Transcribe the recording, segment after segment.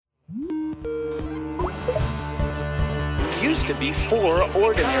used to be 4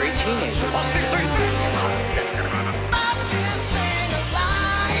 ordinary teenagers.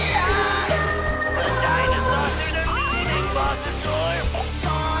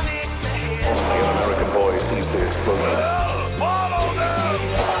 The American boy sees the explosion. Follow them!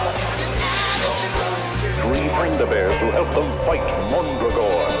 3 panda bears who help them fight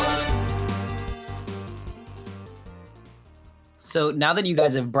Mondragor. So now that you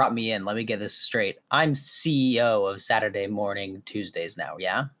guys have brought me in, let me get this straight. I'm CEO of Saturday Morning Tuesdays now,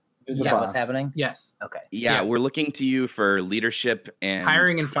 yeah? You're Is the that what's boss. happening? Yes. Okay. Yeah, we're looking to you for leadership and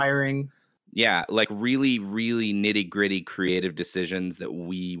Hiring and firing. Yeah, like really, really nitty gritty creative decisions that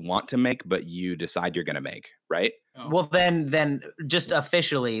we want to make, but you decide you're going to make, right? Well, then just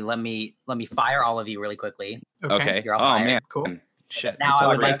officially, let me fire all of you really quickly. Okay. You're all Oh fired. man, Cool. shit. Now I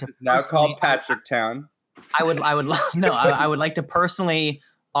would like to Podcast is now called personally- Patrick Town. I would I would like to personally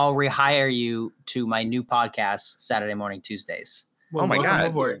I'll rehire you to my new podcast, Saturday Morning Tuesdays. Well, Oh my welcome God.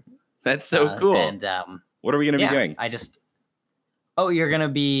 aboard. That's so cool. And What are we going to yeah, be doing? you're gonna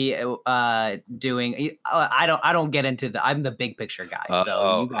be doing. I don't get into the. I'm the big picture guy,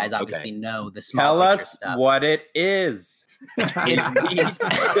 so you guys okay. obviously know the small Tell picture us stuff. what it is. It's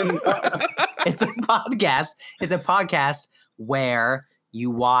it's a podcast. It's a podcast where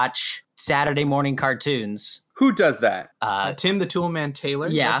you watch Saturday morning cartoons. Who does that? Tim the Toolman Taylor.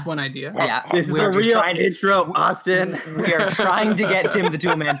 Yeah. That's one idea. Yeah, This is we're a just real trying to- intro, Austin. We are trying to get Tim the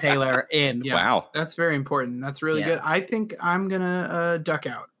Toolman Taylor in. Yeah. Wow. That's very important. That's really Yeah. good. I think I'm gonna duck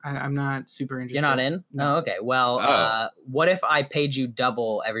out. I'm not super interested. You're not in? No. Oh, okay. Well, Oh. what if I paid you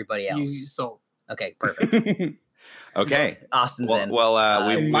double everybody You else? sold. Okay, perfect. Okay. Austin's in. Well,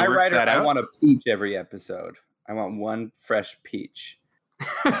 we In my worked writer, that I out. want a peach every episode. I want one fresh peach.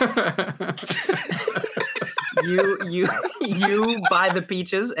 you buy the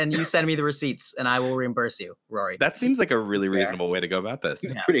peaches and you send me the receipts and I will reimburse you, Rory. That seems like a really Fair. reasonable way to go about this.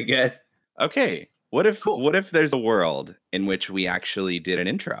 Yeah. Pretty good. Okay. What if there's a world in which we actually did an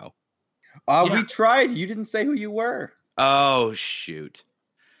intro? Yeah. We tried. You didn't say who you were. Oh shoot.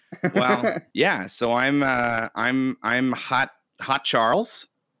 Well, yeah. So I'm Hot Charles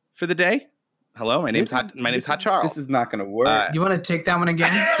for the day. Hello, my name's Hot Charles. This is not going to work. Do you want to take that one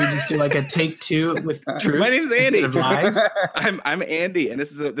again? We just do like a take 2 with truth. My name's Andy. instead of lies. I'm Andy, and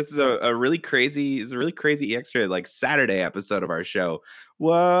this is a really crazy extra like Saturday episode of our show.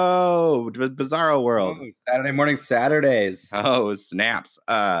 Whoa, Bizarro World. Oh, Saturday morning Saturdays. Oh snaps!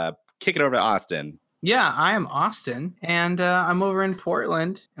 Kick it over to Austin. Yeah, I am Austin, and I'm over in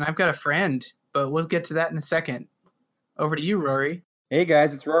Portland, and I've got a friend, but we'll get to that in a second. Over to you, Rory. Hey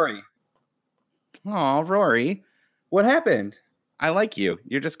guys, it's Rory. Oh, Rory, What happened? I like you.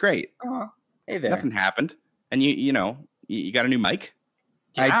 You're just great. Oh, hey there. Nothing happened, and you got a new mic.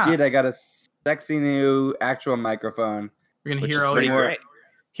 I Yeah. did. I got a sexy new actual microphone. We're gonna Which hear is all pretty your great.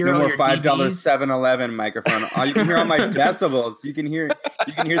 hear No all more your $5 DBs. 7-Eleven microphone. Oh, you can hear all my decibels. You can hear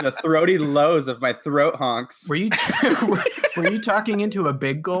the throaty lows of my throat honks. Were you were you talking into a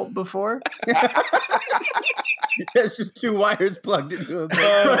big gulp before? It's just 2 wires plugged into a big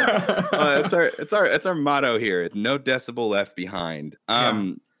It's our motto here. It's no decibel left behind.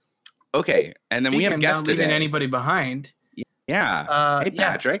 Okay, and then we have Speaking of guests not leaving today. anybody behind. Yeah. Hey,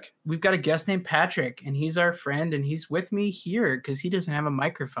 Yeah, Patrick. we've got a guest named Patrick, and he's our friend, and he's with me here because he doesn't have a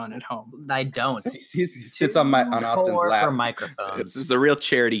microphone at home. I don't. He sits on Austin's Poor lap. for microphones. This is a real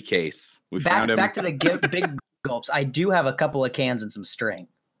charity case. We back, found him. back to the big gulps. I do have a couple of cans and some string,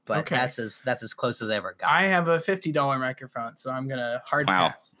 but Okay. that's as close as I ever got. I have a $50 microphone, so I'm gonna hard Wow.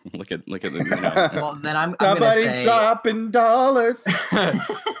 pass. look at the. Well, then I'm gonna Somebody's say dropping dollars.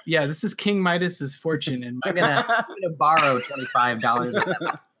 Yeah, this is King Midas's fortune in I'm my. gonna borrow $25 of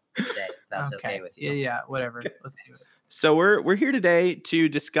them today. If that's okay with you. Yeah, whatever. Let's do it. So we're here today to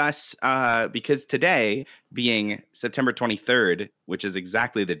discuss because today being September 23rd, which is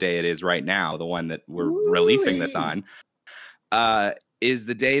exactly the day it is right now, the one that we're releasing this on, is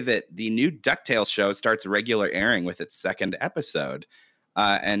the day that the new DuckTales show starts regular airing with its 2nd episode.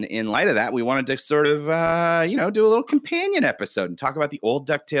 And in light of that, we wanted to sort of, do a little companion episode and talk about the old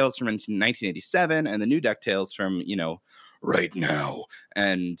DuckTales from 1987 and the new DuckTales from, right now,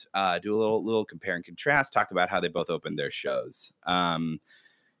 and do a little compare and contrast, talk about how they both opened their shows.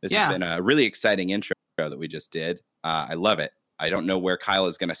 This has been a really exciting intro that we just did. I love it. I don't know where Kyle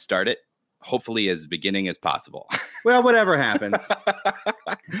is going to start it. Hopefully as beginning as possible. Well, whatever happens.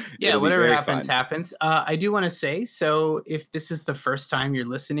 Yeah, It'll be whatever very happens, fun. happens. I do want to say, so if this is the first time you're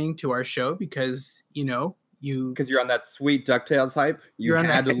listening to our show, because, you Because you're on that sweet DuckTales hype. You You're on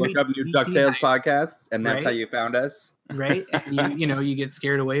had that to look sweet up new DuckTales DuckTales hype, podcasts, and that's how right? you found us. right? And you get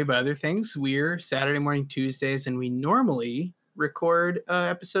scared away by other things. We're Saturday Morning Tuesdays, and we normally record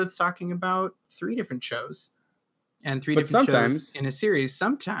episodes talking about 3 different shows and 3 But different shows sometimes- in a series.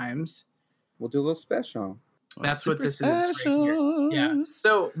 Sometimes We'll do a little special. that's what this is right here. Yeah.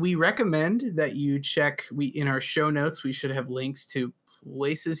 So we recommend that you check. In our show notes, we should have links to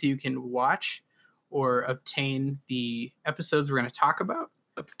places you can watch or obtain the episodes we're going to talk about.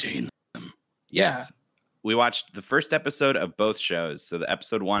 Obtain them. Yes. We watched the first episode of both shows. So the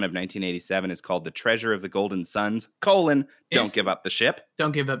episode 1 of 1987 is called The Treasure of the Golden Suns, Don't Yes. Give Up the Ship.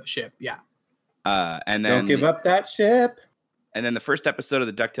 Don't give up the ship. Yeah. And then Don't give up that ship. And then the first episode of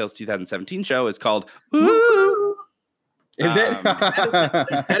the DuckTales 2017 show is called Woo! Is it?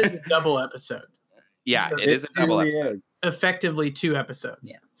 That is a double episode. Yeah, So it is a double really episode. is. Effectively 2 episodes.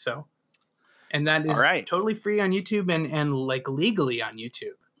 Yeah. So, and that is All right. totally free on YouTube and like legally on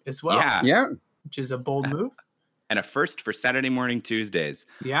YouTube as well. Yeah. Yeah. Which is a bold move. And a first for Saturday Morning Tuesdays.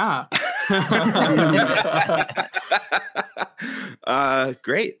 Yeah.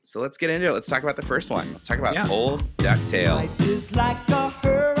 Great. So let's get into it. Let's talk about the first one. Let's talk about Yeah. old DuckTales. It's like a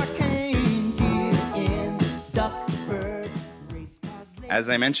hurricane here in Duckburg. Race cars As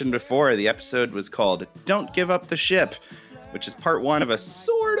I mentioned before, the episode was called Don't Give Up the Ship, which is part 1 of a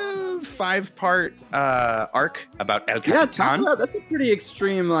sort of 5-part arc about El Yeah, talk Capitan. about that's a pretty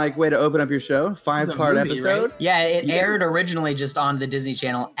extreme way to open up your show. 5-part movie, episode. Yeah, it Yeah. aired originally just on the Disney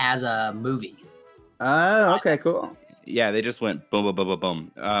Channel as a movie. Oh, okay, cool. Yeah, they just went boom, boom, boom, boom,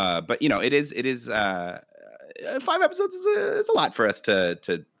 boom. But it is 5 episodes is a lot for us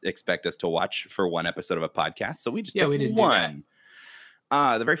to expect us to watch for one episode of a podcast. So we just Yeah, picked we did do one.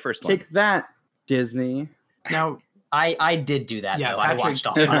 The very first one. Take that, Disney. Now, I did do that yeah, though. I Patrick watched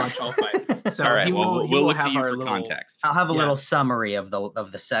all did 5. watch all 5. So All right, he will, we'll look have to you our for little context. I'll have a Yeah. little summary of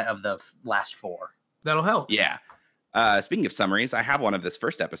the set of the last 4. That'll help. Yeah. Speaking of summaries, I have one of this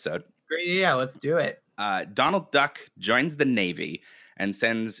first episode. Great. Yeah, let's do it. Donald Duck joins the Navy and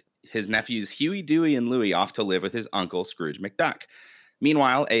sends his nephews Huey, Dewey, and Louie off to live with his uncle Scrooge McDuck.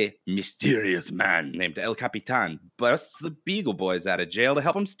 Meanwhile, a mysterious man named El Capitan busts the Beagle Boys out of jail to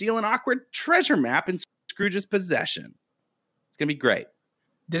help him steal an awkward treasure map in Scrooge's possession. It's gonna be great.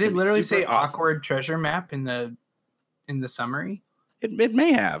 Did It's it gonna be literally super say awesome. awkward treasure map in the summary? It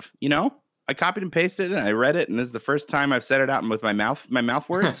may have, I copied and pasted it, and I read it, and this is the first time I've said it out with my mouth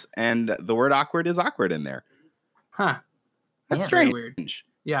words, and the word awkward is awkward in there. Huh. That's Yeah, very strange. weird.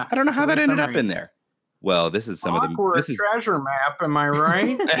 Yeah. I don't know it's a how that weird ended up summary. in there. Well, this is some of the Awkward this is treasure map, am I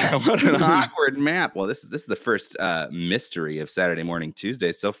right? what an awkward map. Well, this is the first mystery of Saturday Morning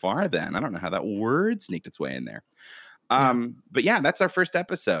Tuesday so far. Then I don't know how that word sneaked its way in there. But yeah, that's our first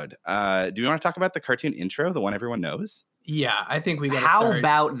episode. Do you want to talk about the cartoon intro, the one everyone knows? Yeah, I think we got to How start.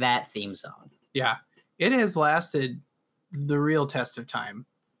 about that theme song? Yeah, it has lasted the real test of time.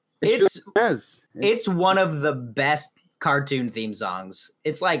 It's Yes. it's one of the best cartoon theme songs.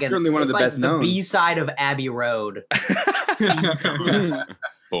 It's like Certainly one of it's the like best known. B-side of Abbey Road. Yes.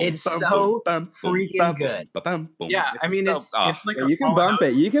 It's so freaking good. Yeah, I mean it's like Yeah, a you can Hall & bump it.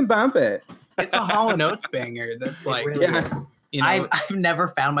 Oates- You can bump it. It's a Hall & Oates banger. That's like really Yeah. I've never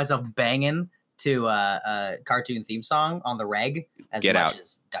found myself banging to a cartoon theme song on the reg as Get much out.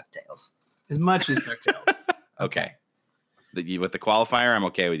 as DuckTales. as much as DuckTales. Okay. With the qualifier, I'm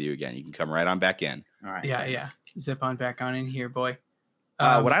okay with you again. You can come right on back in. All right. Yeah, yeah. Zip on back on in here, boy.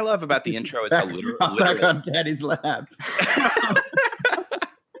 What I love about the intro is how Back on Daddy's lap.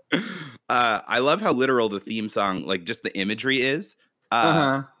 I love how literal the theme song, like just the imagery is.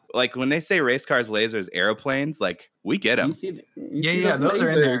 Uh-huh. Like when they say race cars, lasers, airplanes, like we get them. You see, Yeah, those are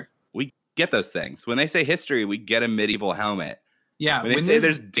in there. We get those things. When they say history, we get a medieval helmet. Yeah, When they say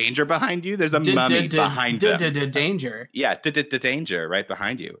there's danger behind you, there's a mummy behind them. danger. Yeah, danger right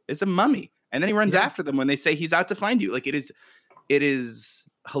behind you. It's a mummy. And then he runs Yeah. after them when they say he's out to find you. Like it is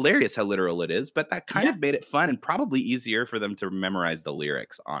hilarious how literal it is, but that kind of made it fun and probably easier for them to memorize the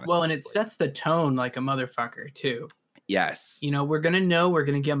lyrics, honestly. Well, and it sets the tone like a motherfucker too. Yes. You know, we're gonna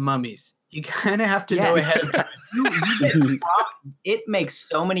get mummies. You kind of have to know ahead of time. It makes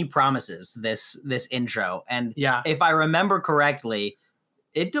so many promises, this intro. And Yeah, if I remember correctly,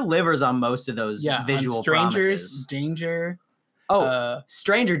 it delivers on most of those yeah. visual on strangers, promises. danger. Oh,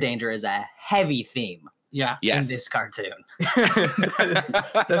 Stranger Danger is a heavy theme Yeah, Yes. in this cartoon.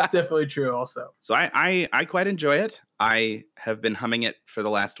 that's definitely true. Also, So I quite enjoy it. I have been humming it for the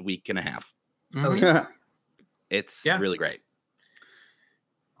last week and a half. Mhm. It's Yeah. really great.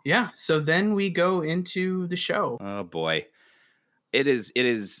 Yeah. So then we go into the show. Oh boy. It is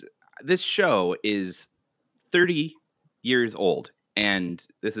this show is 30 years old. And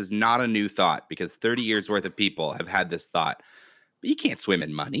this is not a new thought because 30 years worth of people have had this thought. But you can't swim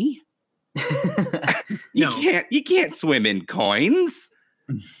in money. You can't swim in coins.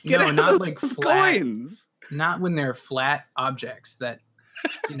 Not like flat coins. Not when they're flat objects that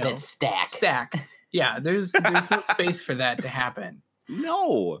That stack. stack. Yeah, there's no space for that to happen.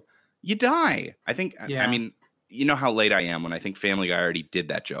 No, you die. I think. Yeah. I mean, you know how late I am when I think Family Guy already did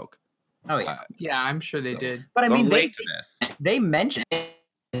that joke. Oh yeah. Yeah, I'm sure they did. But I So I'm mean, late to this. they mentioned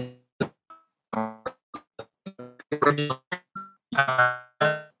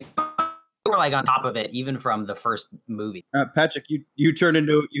we're like on top of it, even from the first movie. Patrick, you turn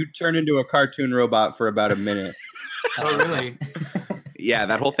into a cartoon robot for about a minute. Oh, really? Yeah,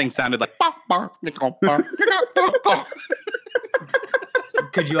 that whole thing sounded like.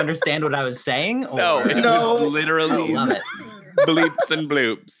 Could you understand what I was saying? No, Or- it No. was literally Love it. bleeps and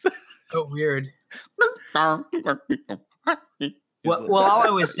bloops. Oh, weird. Well, all I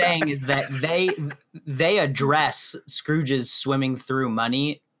was saying is that they address Scrooge's swimming through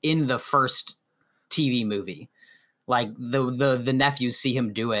money in the first TV movie. Like the nephews see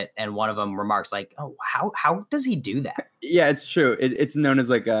him do it, and one of them remarks like, "Oh, how does he do that?" Yeah, it's true. It's known as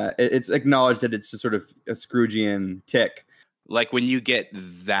like it's acknowledged that it's just sort of a Scroogean tick. Like when you get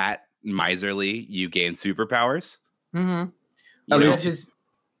that miserly, you gain superpowers. Mm-hmm. At Yeah, least,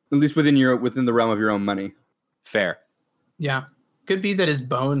 at least within the realm of your own money. Fair. yeah. Could be that his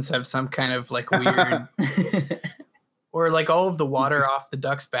bones have some kind of like weird, or like all of the water off the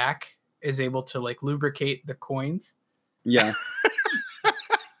duck's back is able to like lubricate the coins. Yeah.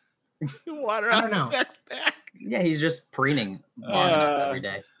 Water I don't know. back. Yeah, he's just preening long enough every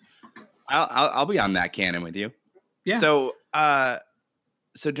day. I'll be on that canon with you. Yeah.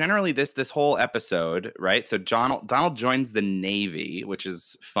 So generally this whole episode, right? So Donald joins the Navy, which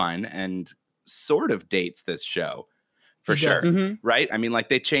is fun and sort of dates this show for He sure, does. Mhm. right? I mean, like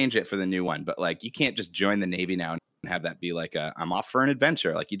they change it for the new one, but like you can't just join the Navy now and have that be like I'm off for an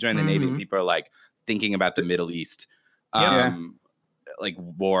adventure. Like you join the Navy, Mhm. people are like thinking about the Middle East, Yeah. like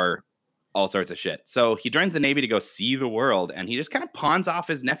war, all sorts of shit. So he joins the Navy to go see the world, and he just kind of pawns off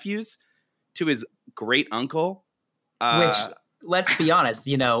his nephews to his great uncle. Which, let's be honest,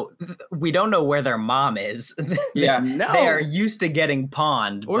 we don't know where their mom is. Yeah. no, They are used to getting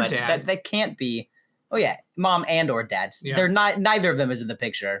pawned, Or but dad. that can't be. Oh yeah, mom and or dad. Yeah. They're not. Neither of them is in the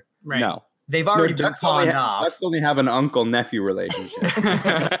picture. Right. no. They've already been Ducks only pawned off. Ducks only have an uncle-nephew relationship.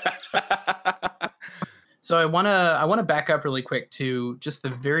 So I wanna back up really quick to just the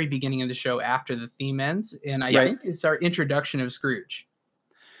very beginning of the show after the theme ends, and I Right. think it's our introduction of Scrooge.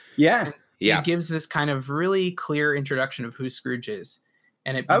 Yeah. Yeah. It gives this kind of really clear introduction of who Scrooge is,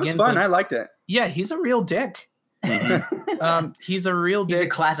 and it That was begins fun. like, I liked it. yeah, he's a real dick. He's a real He's a dick.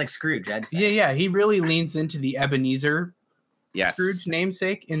 classic Scrooge, I'd say. Yeah, he really leans into the Ebenezer Yes. Scrooge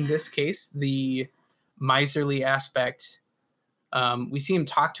namesake in this case, the miserly aspect. We see him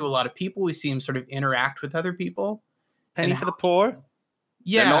talk to a lot of people. We see him sort of interact with other people. Penny and for the poor.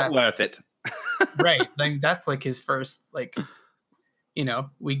 Yeah, They're not worth it. right. Like that's like his first, like,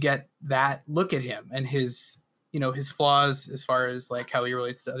 we get that look at him and his, his flaws as far as like how he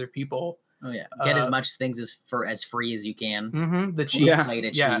relates to other people. Oh yeah. Get as Uh, much things as free as you can. Mm-hmm. The cheese. Yeah. Plate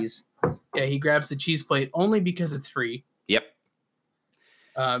of Yeah. cheese. Yeah, he grabs the cheese plate only because it's free. Yep.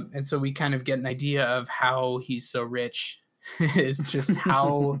 And so we kind of get an idea of how he's so rich. Is just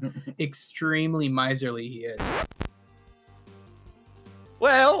how extremely miserly he is.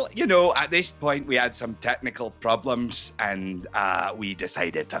 Well, at this point we had some technical problems and we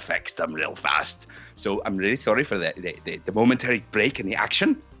decided to fix them real fast. So I'm really sorry for the momentary break in the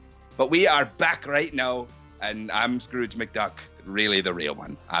action. But we are back right now, and I'm Scrooge McDuck, really the real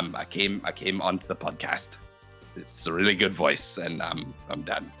one. I came onto the podcast. It's a really good voice, and I'm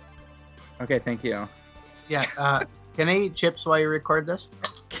done. Okay, thank you. Yeah. Can I eat chips while you record this?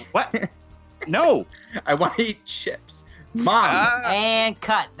 What? No. I want to eat chips. Mom. And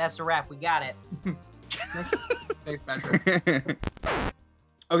cut. That's a wrap. We got it. Thanks, Patrick.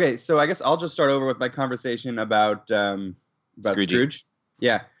 Okay, so I guess I'll just start over with my conversation about Scroogey. Scrooge.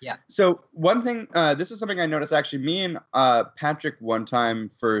 Yeah. Yeah. So one thing, this is something I noticed actually. Me and Patrick one time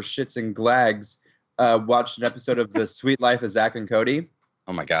for shits and glags watched an episode of The Sweet Life of Zach and Cody.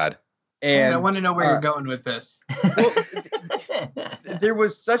 Oh my God. And I want to know where you're going with this. there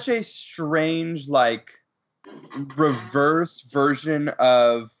was such a strange like reverse version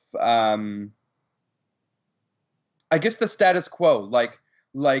of I guess the status quo, like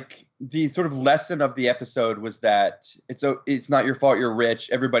the sort of lesson of the episode was that it's not your fault you're rich.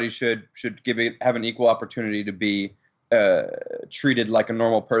 Everybody should have an equal opportunity to be treated like a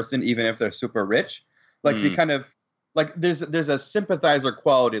normal person, even if they're super rich. Like the kind of like there's a sympathizer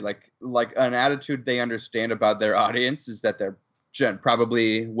quality, like an attitude they understand about their audience is that they're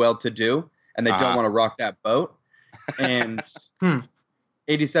probably well-to-do and they don't want to rock that boat. And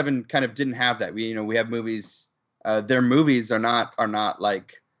 87 kind of didn't have that. We have movies. Their movies are not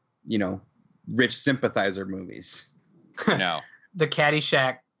like rich sympathizer movies. No. The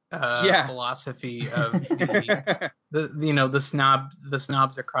Caddyshack philosophy of the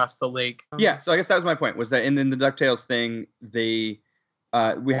snobs across the lake. Yeah, so I guess that was my point, was that in the DuckTales thing,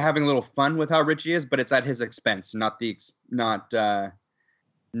 we're having a little fun with how rich he is, but it's at his expense, not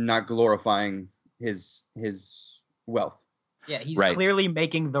glorifying his wealth. Yeah, he's Right. clearly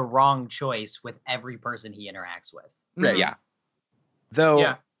making the wrong choice with every person he interacts with. Right. Yeah. Though.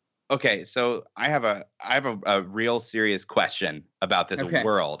 Yeah. Okay, so I have a real serious question about this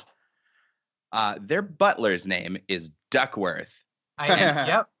world. Their butler's name is Duckworth.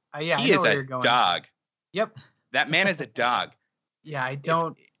 Yep. Yeah, He I know is where a you're going. dog. Yep. That man is a dog. Yeah, I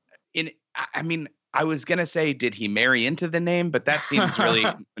don't. I mean, I was gonna say, did he marry into the name? But that seems really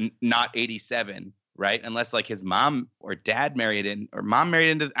not 87, right? Unless like his mom or dad married in, or mom married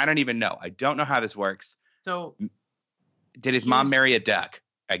into. I don't even know. I don't know how this works. So, did his mom here's- marry a duck?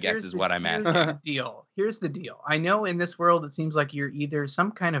 I guess is what I'm asking. Here's the deal. I know in this world it seems like you're either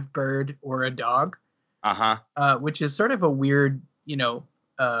some kind of bird or a dog, which is sort of a weird,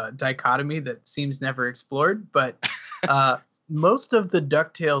 dichotomy that seems never explored. But most of the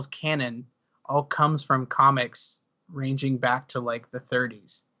DuckTales canon all comes from comics ranging back to like the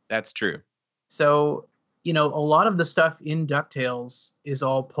 30s. That's true. So, a lot of the stuff in DuckTales is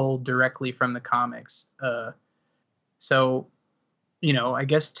all pulled directly from the comics. So, I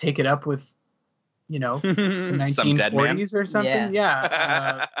guess take it up with, the Some dead man? 1940s or something.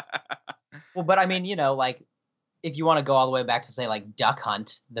 Yeah. Well, but I mean, like if you want to go all the way back to say like Duck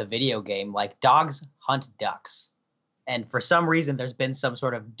Hunt, the video game, like dogs hunt ducks. And for some reason there's been some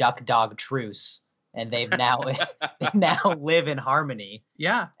sort of duck dog truce and they now live in harmony.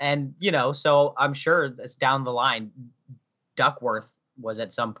 Yeah. And, so I'm sure that's down the line. Duckworth was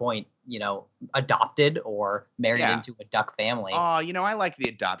at some point, adopted or married into a duck family. Oh, I like the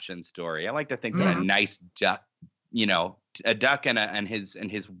adoption story. I like to think that a nice duck, a duck and his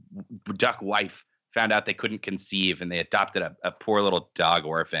duck wife found out they couldn't conceive and they adopted a poor little dog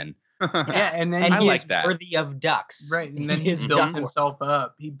orphan. Yeah, and then And I he like is that. worthy of ducks. right, and then he His built duck- himself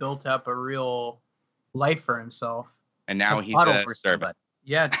up. He built up a real life for himself. And now to he's buddle a for servant. somebody.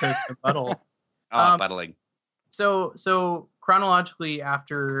 Yeah, to Buttle. Oh, buttling. So chronologically,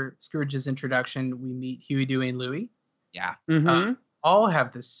 after Scrooge's introduction, we meet Huey, Dewey, and Louie. Yeah. All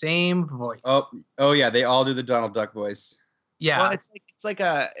have the same voice. Oh yeah, they all do the Donald Duck voice. yeah. Well,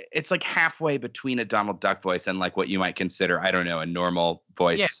 it's like halfway between a Donald Duck voice and like what you might consider, I don't know, a normal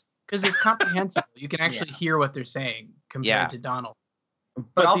voice. Yeah. Because it's comprehensible. You can actually hear what they're saying compared Yeah. to Donald.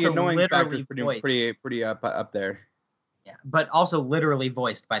 But also the annoying factor is literally pretty up there. Yeah, but also literally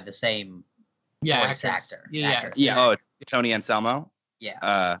voiced by the same voice actors. actor. Yeah, actress. yeah. Oh, Tony Anselmo.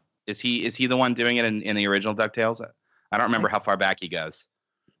 Yeah. Is he the one doing it in the original DuckTales? I don't remember how far back he goes.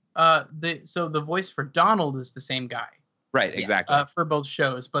 So the voice for Donald is the same guy Right. Yes. Exactly. for both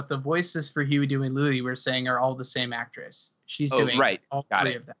shows, but the voices for Huey, Dewey, and Louie we're saying are all the same actress. She's Oh, doing right. all Got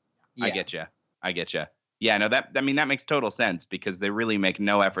three it. of them. I get you. Yeah, no, that makes total sense because they really make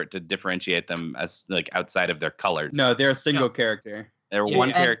no effort to differentiate them as like outside of their colors. No, they're a single character. They're Yeah, one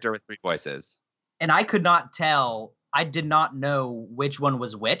and- character with three voices. And I could not tell. I did not know which one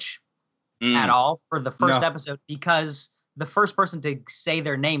was which Mm. at all for the first No. episode because the first person to say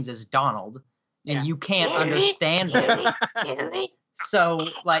their names is Donald, and Yeah. you can't understand it. So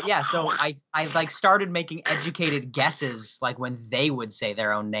I like started making educated guesses like when they would say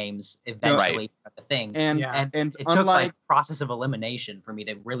their own names eventually for the thing. And Yeah. and it took unlike like process of elimination for me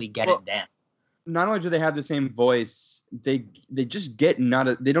to really get Well, it down. not only do they have the same voice, they just get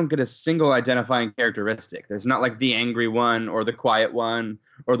they don't get a single identifying characteristic. There's not like the angry one or the quiet one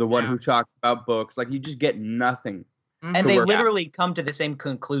or the one Yeah. who talks about books. Like you just get nothing. And to they work out. literally come to the same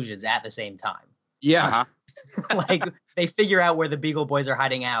conclusions at the same time. Yeah. Uh-huh. Like they figure out where the Beagle Boys are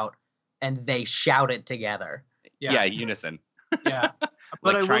hiding out and they shout it together. Yeah, unison. Yeah. But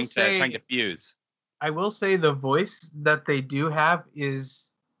Like I will trying say, to fuse. I will say the voice that they do have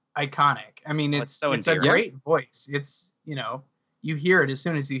is iconic. I mean, Well, it's it's so a endearing. great voice. It's, you hear it as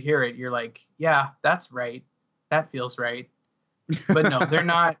soon as you hear it, you're like, yeah, that's right. That feels right. But no, they're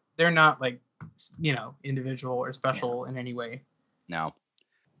not like, individual or special in any way. No.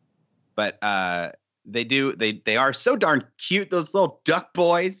 But they are so darn cute, those little duck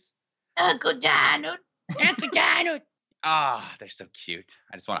boys. Uncle Donald. Uncle Donald. Ah, they're so cute.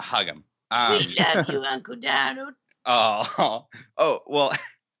 I just want to hug them. We love you, Uncle Donald. Oh, well.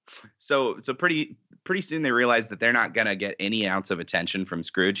 So pretty soon they realize that they're not gonna get any ounce of attention from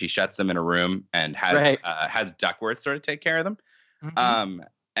Scrooge. He shuts them in a room and has Duckworth sort of take care of them. Mhm.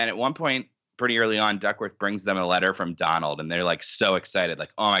 And at one point, pretty early on, Duckworth brings them a letter from Donald, and they're like so excited,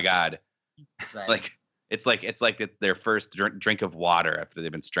 like, oh my god, like it's like their first drink of water after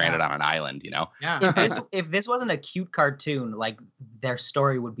they've been stranded on an island, you know? Yeah. If this wasn't a cute cartoon, like their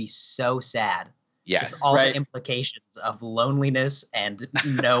story would be so sad. Yes. Just all the implications of loneliness and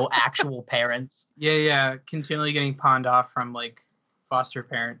no actual parents. Yeah. Continually getting pawned off from like foster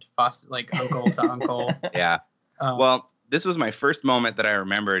parent, like uncle to uncle. Yeah. Well, this was my first moment that I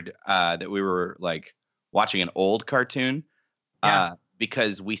remembered that we were like watching an old cartoon.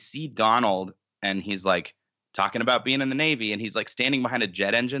 Because we see Donald and he's like talking about being in the Navy and he's like standing behind a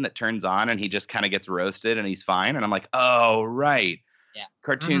jet engine that turns on and he just kind of gets roasted and he's fine. And I'm like, oh, right. Yeah.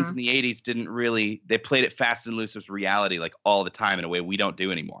 Cartoons in the 80s didn't really, they played it fast and loose with reality like all the time in a way we don't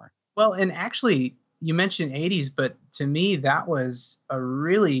do anymore. Well, and actually, you mentioned 80s, but to me, that was a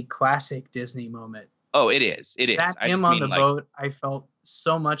really classic Disney moment. Oh, it is. It is. That I him just on mean, the like, boat, I felt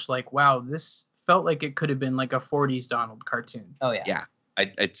so much like, wow, this felt like it could have been like a 40s Donald cartoon. Oh, yeah. Yeah,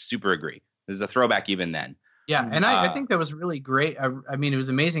 I super agree. This is a throwback even then. Yeah, and I think that was really great. I mean, it was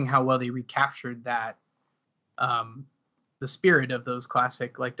amazing how well they recaptured that, the spirit of those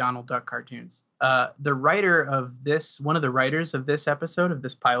classic like Donald Duck cartoons. The writer of this, one of the writers of this episode, of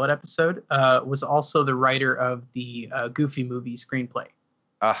this pilot episode, was also the writer of the Goofy movie screenplay.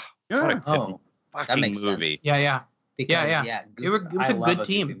 What a good Oh, fucking that makes movie. sense. Yeah. Because, Yeah. It was I a love good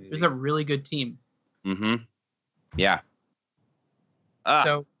Goofy team. movie. It was a really good team. Mm-hmm. Yeah.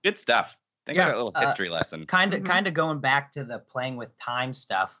 So Good stuff. Think Yeah. of a little history lesson. kind of going back to the playing with time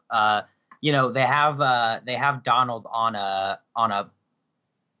stuff. You know, they have Donald on a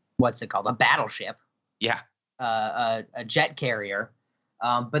what's it called, a battleship, Yeah. a jet carrier,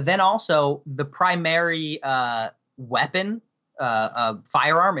 but then also the primary weapon,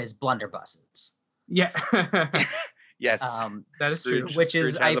 firearm is blunderbusses. yeah. Yes. That is true. Which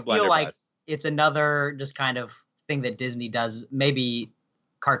is, Scrooge has I a feel like blunderbuss. it's another just kind of thing that Disney does. Maybe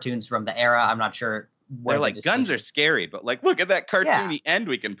cartoons from the era, I'm not sure. They're like, guns are scary, but like, look at that cartoony end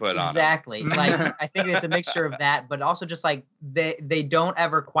we can put on 'em. Exactly. Like, I think it's a mixture of that, but also just like they don't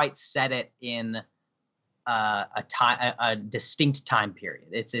ever quite set it in a distinct time period.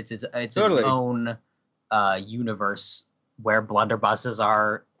 It's Totally. its own universe where blunderbusses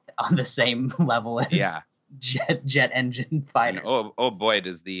are on the same level as Yeah. jet engine And fighters. oh boy,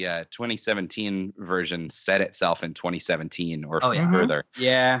 does the 2017 version set itself in 2017 or Oh, yeah. further,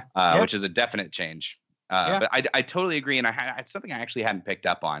 Yeah. which is a definite change. But I totally agree, and it's something I actually hadn't picked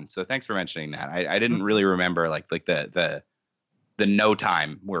up on. So thanks for mentioning that. I didn't really remember like the no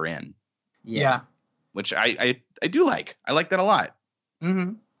time we're in, Yeah. which I do like. I like that a lot.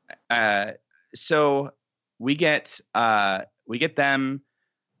 Mm-hmm. So we get them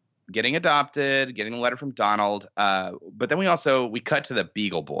getting adopted, getting a letter from Donald, but then we cut to the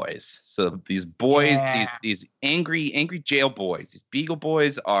Beagle Boys. So these boys, Yeah. these angry jail boys, these Beagle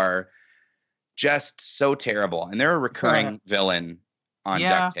Boys are just so terrible, and they're a recurring villain on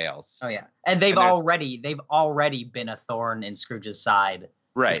Yeah. DuckTales. Oh yeah, and they've there's- already been a thorn in Scrooge's side,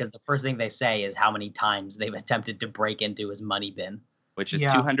 Right, because the first thing they say is how many times they've attempted to break into his money bin. which is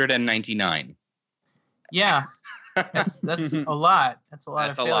Yeah. 299. Yeah. That's a lot. That's a lot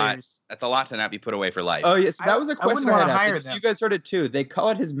That's of a lot. failures. That's a lot to not be put away for life. Oh, yes. That was a I wouldn't question I, wanna had asked. hire Like, them. you guys heard it too. They call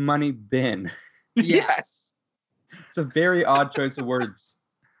it his money bin. Yes, It's a very odd choice of words,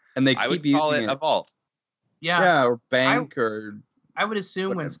 and they I keep would call using it a vault. Yeah. Yeah, or bank or I would assume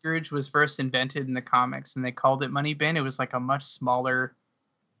when Whatever. Scrooge was first invented in the comics and they called it Money Bin, it was like a much smaller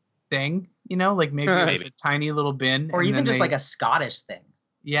thing, you know, like maybe it was Maybe. a tiny little bin. Or and even then just they- like a Scottish thing.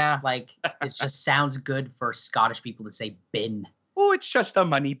 yeah. Like it just sounds good for Scottish people to say bin. Oh, it's just a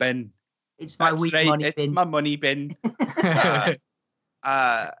money bin. It's my That's weak right, money it's bin. my money bin.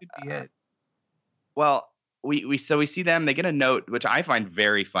 Uh, Could be it. Well, we see them. They get a note, which I find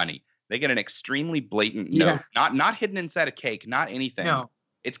very funny. They get an extremely blatant Yeah. note, not hidden inside a cake, not anything. No.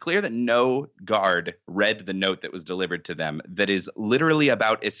 It's clear that no guard read the note that was delivered to them. That is literally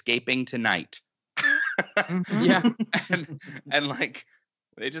about escaping tonight. Mhm. yeah. and like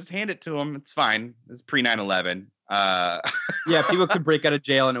they just hand it to him. It's fine. It's pre 9/11. Yeah, people could break out of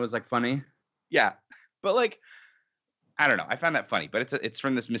jail and it was like funny. Yeah, but like, I don't know. I found that funny, but it's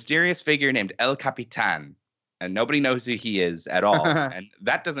from this mysterious figure named El Capitan, and nobody knows who he is at all. And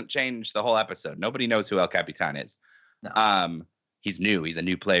that doesn't change the whole episode. Nobody knows who El Capitan is. No. He's new. He's a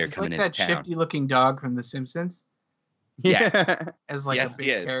new player It's coming like into that town. shifty looking dog from The Simpsons. Yes. as like Yes, a he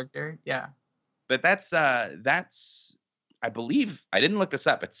big is. character. Yeah. But that's I believe I didn't look this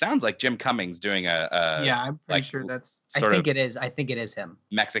up. It sounds like Jim Cummings doing a Yeah, I'm pretty like, sure that's I sort think of it is. I think it is him.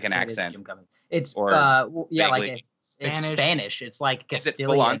 Mexican I think it is accent. Jim Cummings. It's or yeah, like vaguely- it's Spanish. Spanish. It's like Is it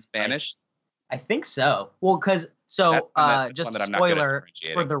Castilian. full on like- Spanish? I think so. Well, because That's one just that I'm not good at spoiler for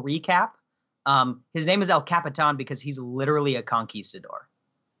differentiating. the recap. His name is El Capitan because he's literally a conquistador.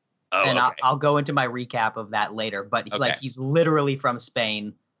 Oh, And okay. I'll go into my recap of that later. But Okay. he's literally from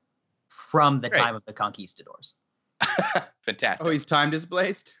Spain, from the Great. time of the conquistadors. Fantastic. Oh, he's time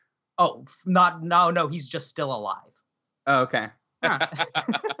displaced. Oh, no, he's just still alive. Oh, okay. And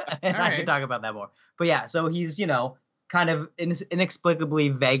I Alright. can talk about that more. But yeah, so he's kind of inexplicably,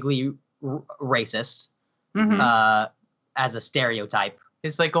 vaguely racist Mhm. as a stereotype.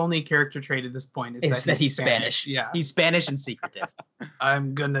 His like only character trait at this point is That he's Spanish. Yeah. He's Spanish and secretive.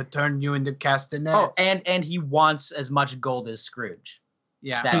 I'm gonna turn you into castanets. Oh, and he wants as much gold as Scrooge.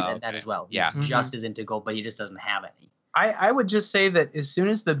 yeah. That, Oh, that okay. as well. He's Yeah. just as into gold, but he just doesn't have any. I would just say that as soon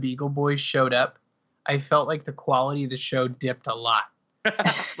as the Beagle Boys showed up, I felt like the quality of the show dipped a lot.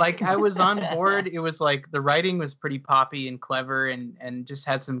 Like I was on board. It was like the writing was pretty poppy and clever and just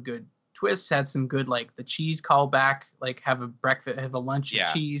had some good twists, had some good like the cheese callback, like have a lunch Yeah.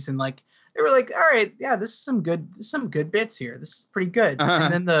 of cheese, and like they were like, all right, yeah, this is some good bits here. This is pretty good.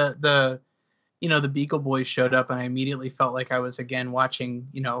 And then the Beagle Boys showed up and I immediately felt like I was again watching,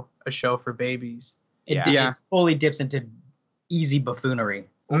 a show for babies. Yeah. It fully dips into easy buffoonery.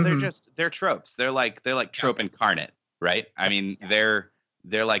 Well, Mhm. they're tropes. They're like trope incarnate, right? I mean, they're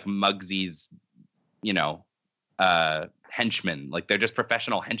like Muggsy's, henchmen. Like they're just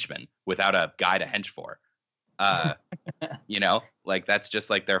professional henchmen without a guy to hench for. Like that's just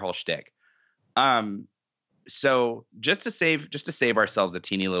like their whole shtick. So just to save ourselves a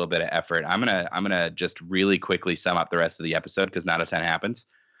teeny little bit of effort, I'm gonna just really quickly sum up the rest of the episode because not a ton happens.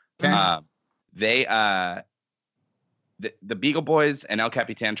 Okay. The Beagle Boys and El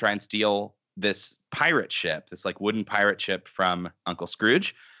Capitan try and steal this pirate ship, this like wooden pirate ship from Uncle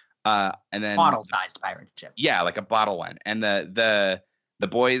Scrooge, and then Bottle-sized pirate ship. yeah, like a bottle one. And the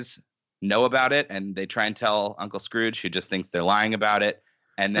boys know about it, and they try and tell Uncle Scrooge, who just thinks they're lying about it.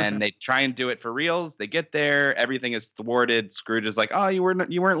 And then they try and do it for reals. They get there, everything is thwarted. Scrooge is like, "Oh, you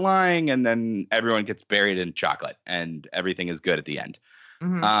weren't lying," and then everyone gets buried in chocolate, and everything is good at the end.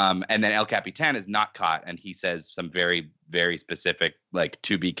 Mhm. And then El Capitan is not caught, and he says some very, very specific, like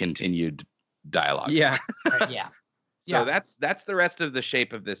to be continued dialogue. Yeah. Yeah. So Yeah. that's the rest of the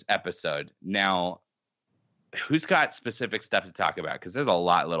shape of this episode. Now, who's got specific stuff to talk about? Because there's a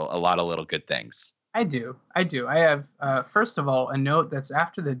lot of little good things. I do. I have, first of all, a note that's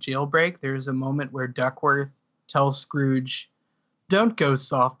after the jailbreak, there's a moment where Duckworth tells Scrooge, "Don't go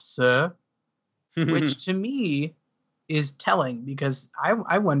soft, sir," which to me is telling because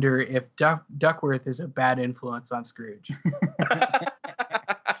I wonder if Duckworth is a bad influence on Scrooge.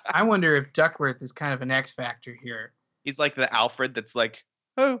 I wonder if Duckworth is kind of an X factor here. He's like the Alfred that's like,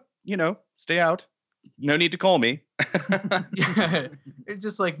 "Oh, stay out. No need to call me." Yeah. It's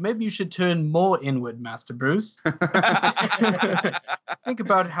just like, maybe you should turn more inward, Master Bruce. Think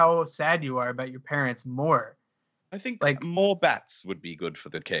about how sad you are about your parents more. I think Like- more bats would be good for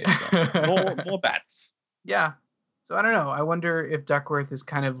the case. more bats. Yeah. So I don't know. I wonder if Duckworth is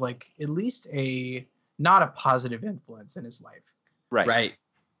kind of like at least not a positive influence in his life. Right. Right.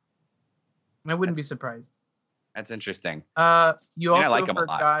 I wouldn't be surprised. That's interesting. You I also like him a lot.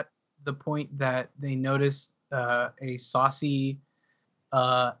 forgot the point that they noticed a saucy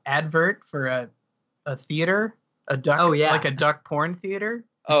advert for a theater, a duck, Oh, yeah. like a duck porn theater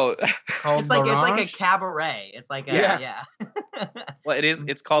Oh, called It's like a L'Orange. cabaret. It's like a Yeah. yeah. well, it is.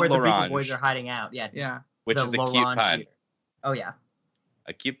 It's called Where the Beagle L'Orange, Boys are hiding out. Yeah. Yeah. which the is a cute L'Orange pun. Theater. Oh yeah.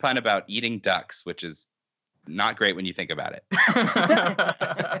 A cute pun about eating ducks, which is not great when you think about it.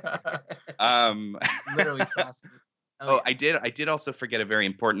 Literally saucy. Oh, yeah. I did also forget a very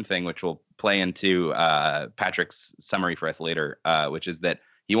important thing, which will play into Patrick's summary for us later, which is that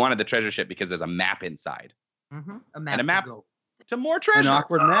he wanted the treasure ship because there's a map inside. Mm-hmm. A map. And a to map go. To more treasure. An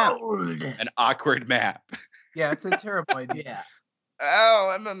awkward map. An awkward map. Yeah, it's a terrible idea. Yeah. Oh,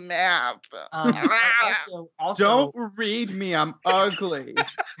 I'm a map. Also, Don't read me. I'm ugly.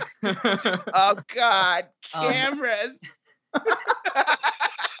 Oh God, Um, cameras.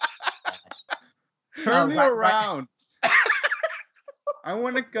 Turn me right- around. I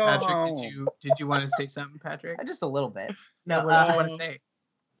want to go Patrick, home. did you want to say something, Patrick? just a little bit. No, What do you want to say?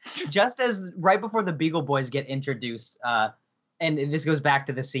 just as right before the Beagle Boys get introduced, and this goes back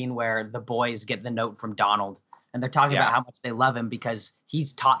to the scene where the boys get the note from Donald, and they're talking Yeah. about how much they love him because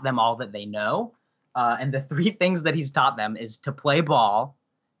he's taught them all that they know. And the 3 things that he's taught them is to play ball,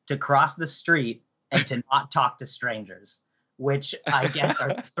 to cross the street, and to not talk to strangers, which I guess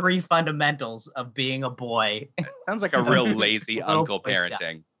are 3 fundamentals of being a boy. Sounds like a real lazy Little uncle boy, yeah.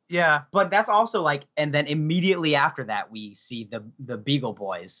 parenting. Yeah. But that's also like, and then immediately after that, we see the Beagle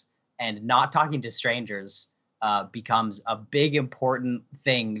Boys, and not talking to strangers becomes a big important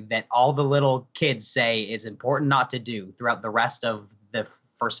thing that all the little kids say is important not to do throughout the rest of the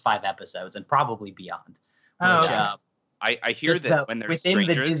first 5 episodes and probably beyond. Oh, Which, okay. I hear that when there's within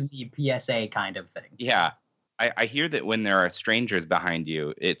strangers, the Disney PSA kind of thing. yeah, I hear that when there are strangers behind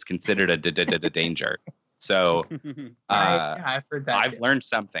you, it's considered a danger. So I've heard that. I've too. learned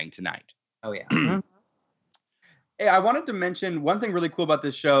something tonight. Oh yeah. Hey, I wanted to mention one thing really cool about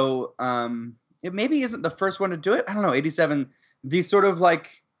this show. It maybe isn't the first one to do it. I don't know, 87. The sort of like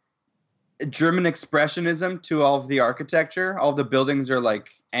German expressionism to all of the architecture. All of the buildings are like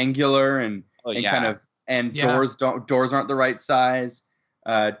angular and kind of, and Yeah. doors aren't the right size.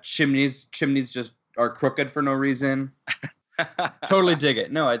 Chimneys just are crooked for no reason. Totally dig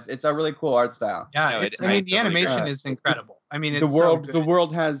it. No, it's a really cool art style. Yeah, No, it's, it- I mean, I the totally animation agree. is incredible. I mean, it's The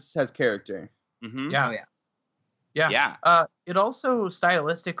world has character. Mhm. Yeah. Oh yeah. Yeah. Yeah. It also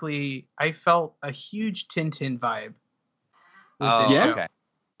stylistically, I felt a huge Tintin vibe with Oh, this show. okay.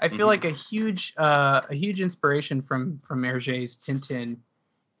 I feel Mhm. like a huge inspiration from Hergé's Tintin,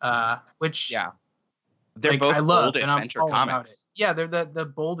 which Yeah. They're like, both I love, old and I'm adventure all about it. comics. Yeah, they're the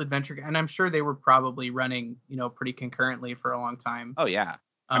bold adventure, and I'm sure they were probably running, pretty concurrently for a long time. Oh yeah.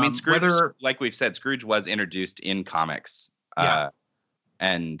 I mean, Scrooge, whether like we've said, Scrooge was introduced in comics. Yeah.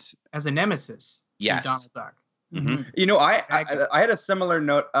 And as a nemesis to Yes. Donald Duck. Mhm. You know, I had a similar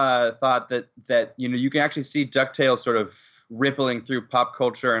thought that you can actually see DuckTales sort of rippling through pop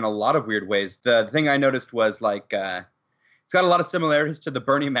culture in a lot of weird ways. The thing I noticed was like it's got a lot of similarities to the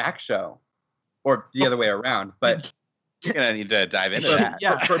Bernie Mac show, or the other way around. But you're gonna need to dive into So- that.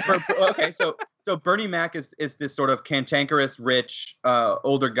 Yeah. okay, so Bernie Mac is this sort of cantankerous, rich,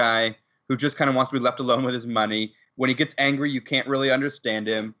 older guy who just kind of wants to be left alone with his money. When he gets angry, you can't really understand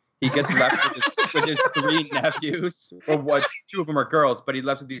him. He gets left with his 3 nephews, or what? 2 of them are girls, but he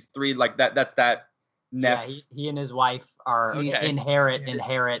left with these 3. Like that's that. Yeah, he and his wife are Okay.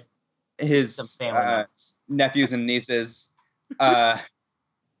 inherit His some family members. nephews and nieces.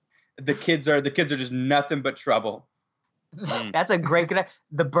 The kids are just nothing but trouble. That's a great connect.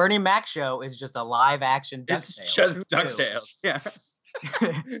 The Bernie Mac show is just a live action It's DuckTales. just Who knew? DuckTales.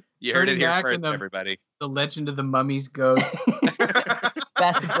 Yeah. You heard Bernie it here Mac first, and the- everybody. The Legend of the Mummies goes.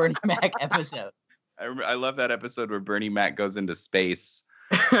 Best Bernie Mac episode. I love that episode where Bernie Mac goes into space.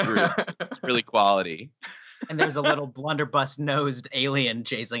 It's really quality. And there's a little blunderbuss nosed alien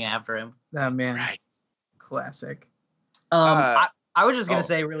chasing after him. Oh man, Right. classic. I was just gonna oh.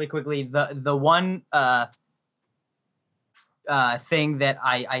 say really quickly the one thing that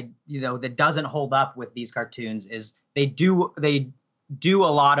I that doesn't hold up with these cartoons is they do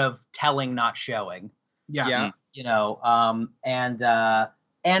a lot of telling, not showing. Yeah.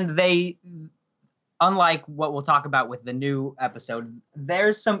 And they, unlike what we'll talk about with the new episode,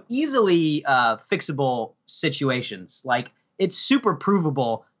 there's some easily fixable situations. Like it's super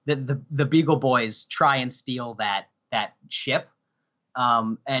provable that the Beagle Boys try and steal that ship,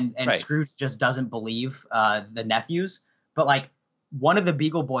 and Right. Scrooge just doesn't believe the nephews. But like one of the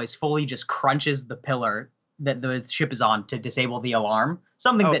Beagle Boys fully just crunches the pillar that the ship is on to disable the alarm,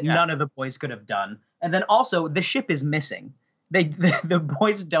 something Oh, that yeah. none of the boys could have done. And then also the ship is missing. The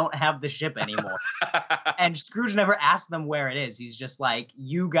boys don't have the ship anymore. And Scrooge never asks them where it is. He's just like,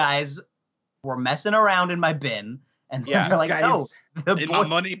 you guys were messing around in my bin. And Yeah, they're like, no, the, In my boys,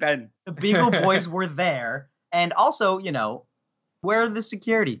 money bin. the Beagle Boys were there. And also, where are the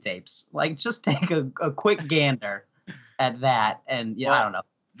security tapes? Like, just take a quick gander at that. And I Well, don't know.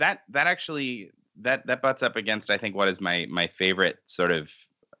 That actually that butts up against, I think, what is my favorite sort of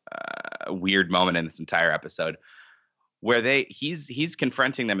weird moment in this entire episode, where he's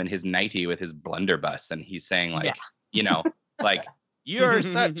confronting them in his nightie with his blunderbuss, and he's saying like, like you're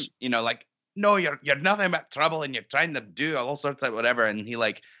such, like, no, you're nothing but trouble, and you're trying to do all sorts of whatever, and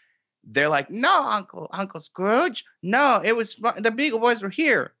they're like, no, Uncle Scrooge, no, it was the Beagle Boys were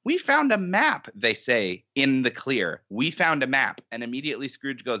here. We found a map, they say in the clear. We found a map. And immediately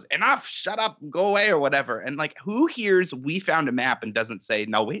Scrooge goes, enough, shut up, go away, or whatever. And like, who hears we found a map and doesn't say,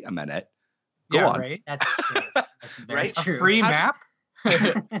 no, wait a minute. Go on. Right. That's true. That's very Right? A true. free How- map.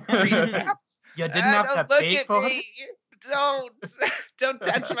 Free maps? You didn't have Don't to look pay at for it. me. Don't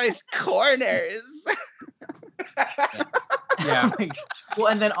touch my corners. Yeah. Well,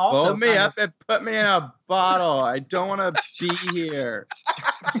 and then also Fold me kind up and put me in a bottle. I don't want to be here.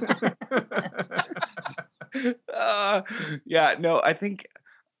 Yeah, no, I think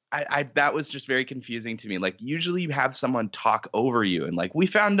I that was just very confusing to me. Like usually you have someone talk over you and like, we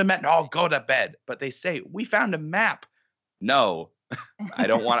found a map. No, go to bed. But they say, we found a map. No, I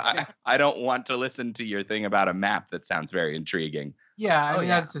don't want I don't want to listen to your thing about a map that sounds very intriguing. Yeah, I Oh, mean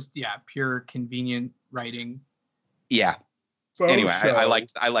yeah. that's just pure convenient writing. Yeah. Anyway, I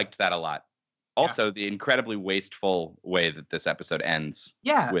liked that a lot. Also, the incredibly wasteful way that this episode ends.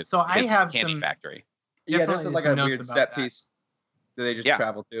 Yeah, With so I his have candy some factory. Yeah, there's definitely like some a notes weird about set that. piece that they just Yeah.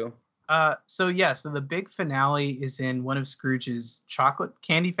 travel to. So the big finale is in one of Scrooge's chocolate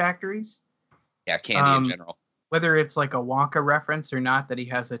candy factories. Yeah, candy in general. Whether it's like a Wonka reference or not that he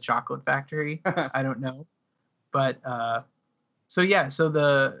has a chocolate factory, I don't know. But so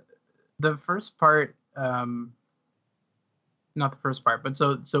the first part, not the first part, but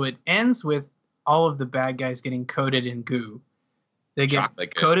so it ends with all of the bad guys getting coated in goo. They get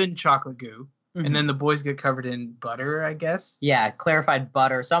Chocolate goo. coated in chocolate goo, Mhm. and then the boys get covered in butter, I guess. Yeah, clarified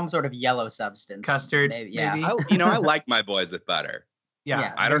butter, some sort of yellow substance. Custard, maybe. maybe. I like my boys with butter.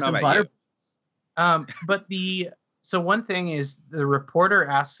 Yeah. I don't there's know some about you. But so one thing is the reporter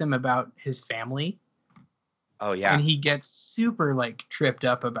asks him about his family, Oh yeah. and he gets super like tripped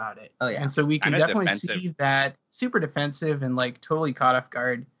up about it. Oh, yeah. And so we can Kinda definitely defensive. see that super defensive and like totally caught off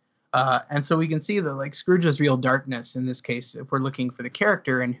guard. And so we can see that like Scrooge's real darkness in this case, if we're looking for the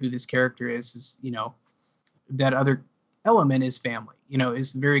character and who this character is that other element is family.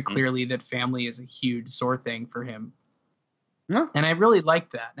 Is very clearly that family is a huge sore thing for him. Yeah. And I really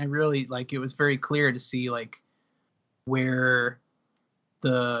liked that. I really it was very clear to see like where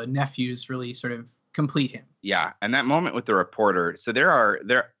the nephews really sort of complete him. Yeah, and that moment with the reporter. So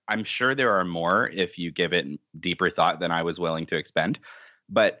I'm sure there are more if you give it deeper thought than I was willing to expend.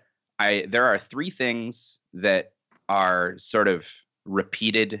 But there are three things that are sort of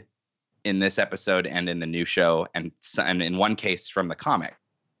repeated in this episode and in the new show, and in one case from the comics.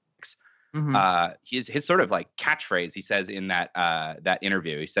 His sort of like catchphrase he says in that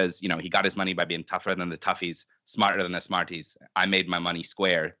interview. He says, he got his money by being tougher than the toughies, smarter than the smarties. I made my money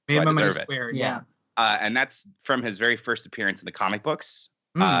square, so I deserve it. Square, Yeah. And that's from his very first appearance in the comic books.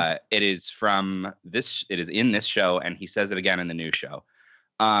 It is from this. It is in this show, and he says it again in the new show.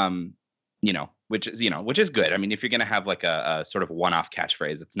 Which is good. I mean, if you're gonna have like a sort of one-off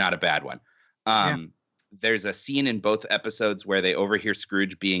catchphrase, it's not a bad one. There's a scene in both episodes where they overhear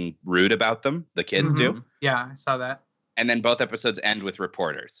Scrooge being rude about them. The kids do, Yeah, I saw that. and then both episodes end with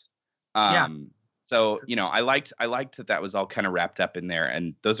reporters. So I liked that was all kind of wrapped up in there,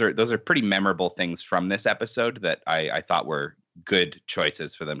 and those are pretty memorable things from this episode that I thought were good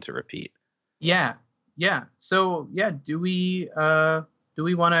choices for them to repeat. Yeah. So do we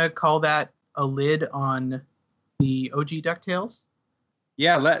want to call that a lid on the OG DuckTales?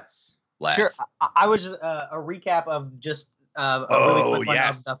 Yeah, let's. Sure. I was just a recap of just a really quick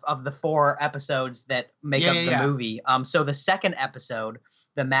one of the 4 episodes that make up the movie. So the second episode,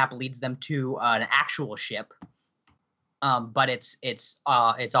 the map leads them to an actual ship, but it's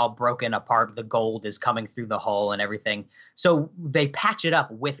all broken apart. The gold is coming through the hull and everything. So they patch it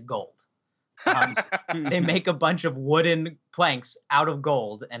up with gold. They make a bunch of wooden planks out of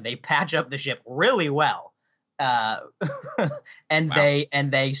gold, and they patch up the ship really well. And Wow.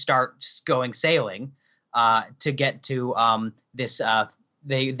 they start going sailing to get to this.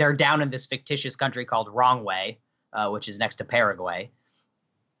 They're down in this fictitious country called Wrong Way, which is next to Paraguay,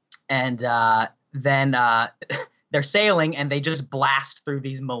 and then they're sailing, and they just blast through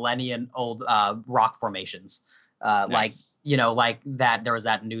these millennium-old rock formations. Nice. Like that. There was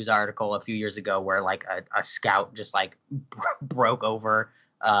that news article a few years ago where like a scout just like broke over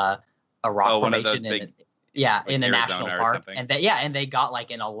a rock one of those formation big, in a Arizona national or park, something. and they got like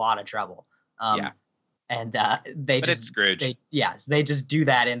in a lot of trouble. And they But just it's Scrooge. so they just do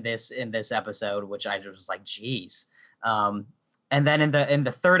that in this episode, which I was like, geez. And then in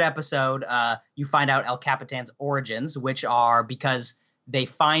the third episode, you find out El Capitan's origins, which are because they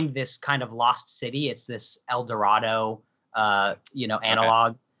find this kind of lost city. It's this El Dorado,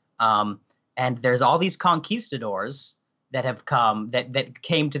 analog. And there's all these conquistadors that have come that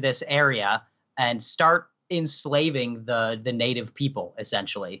came to this area and start enslaving the native people,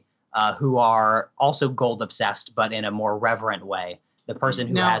 essentially, who are also gold obsessed, but in a more reverent way. The person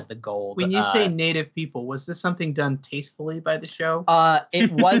who Now, has the gold. When you say native people, was this something done tastefully by the show?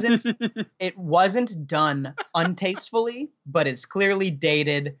 It wasn't done untastefully, but it's clearly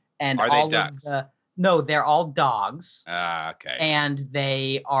dated, and Are they all ducks? No, they're all dogs, Okay. and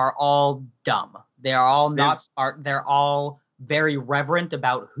they are all dumb. They are all They- not smart. They're all very reverent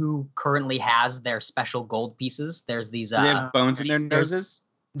about who currently has their special gold pieces. There's these Do they have bones in their there's- noses?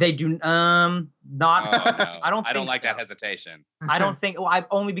 They do not. Oh, no. I don't. I don't think like that so. hesitation. I don't think. Well,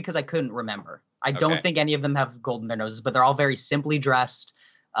 only because I couldn't remember. I don't Okay. think any of them have gold in their noses, but they're all very simply dressed.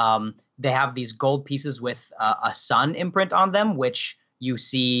 They have these gold pieces with a sun imprint on them, which you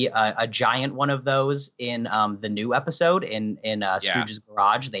see a giant one of those in the new episode in Scrooge's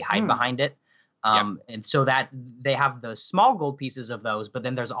garage. They hide behind it. And so that they have the small gold pieces of those, but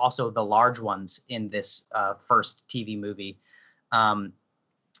then there's also the large ones in this first TV movie.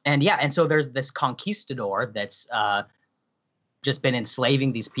 And so there's this conquistador that's just been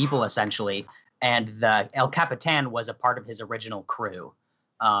enslaving these people essentially. And the El Capitan was a part of his original crew,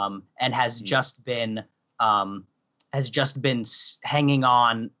 and has just been hanging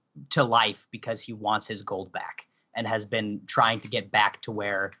on to life because he wants his gold back, and has been trying to get back to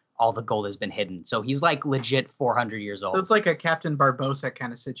where all the gold has been hidden. So he's like legit 400 years old. So it's like a Captain Barbossa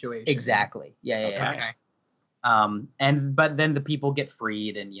kind of situation. Exactly. Yeah. Okay. But then the people get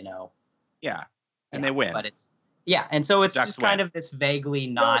freed, and Yeah. And they win. But it's and so it's Ducks just kind win. of this vaguely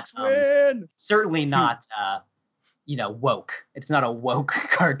not Win! certainly not woke. It's not a woke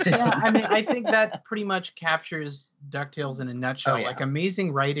cartoon. Yeah, I mean, I think that pretty much captures DuckTales in a nutshell. Oh, yeah. Like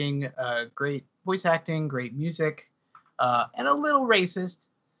amazing writing, great voice acting, great music, and a little racist.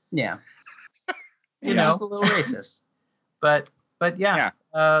 Yeah. You Just know, a little racist. but yeah,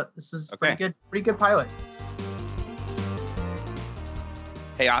 this is Okay. pretty good pilot.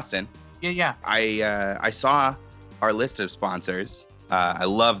 Hey, Austin. Yeah. I saw our list of sponsors. I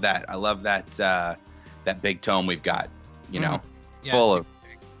love that. I love that big tome we've got. Yeah, full it's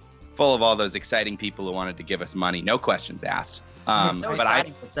of all those exciting people who wanted to give us money, no questions asked. It's so but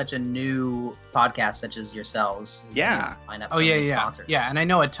exciting with such a new podcast such as yourselves. Yeah. Line up Oh so yeah, many yeah, sponsors. yeah. And I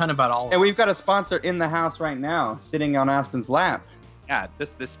know a ton about all of And we've got a sponsor in the house right now, sitting on Aston's lap. yeah,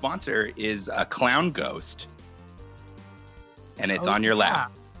 this sponsor is a clown ghost, and it's Oh, on your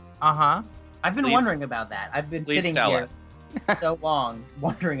lap. Uh-huh. I've been Please- wondering about that. I've been Please sitting tell here us. so long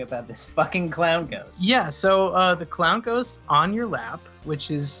wondering about this fucking clown ghost. Yeah, so the clown ghost on your lap,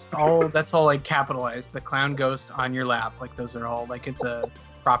 which is all that's all like capitalized. The clown ghost on your lap, like those are all like it's a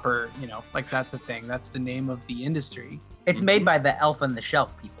proper, like that's a thing. That's the name of the industry. It's made by the Elf on the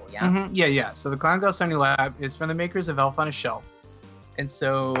Shelf people, yeah? Mhm, Yeah. So the clown ghost on your lap is from the makers of Elf on a Shelf. And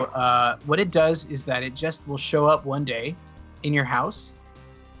so what it does is that it just will show up one day in your house.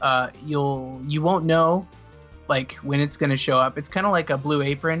 You won't know like when it's going to show up. It's kind of like a Blue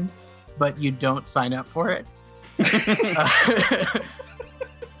Apron, but you don't sign up for it.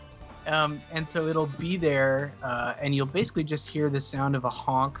 And so it'll be there, and you'll basically just hear the sound of a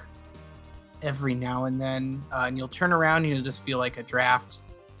honk every now and then, and you'll turn around and you'll just feel like a draft.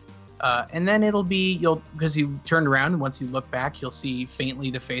 And then because you turned around, and once you look back, you'll see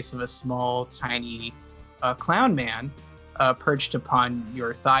faintly the face of a small, tiny clown man perched upon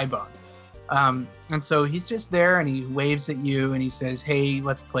your thigh bone. And so he's just there, and he waves at you, and he says, "Hey,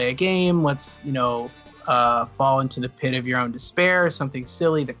 let's play a game. Let's, fall into the pit of your own despair," something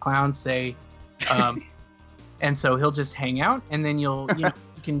silly the clowns say. And so he'll just hang out, and then you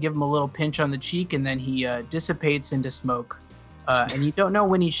can give him a little pinch on the cheek, and then he dissipates into smoke. And you don't know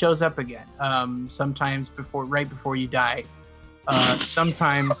when he shows up again. Sometimes right before you die.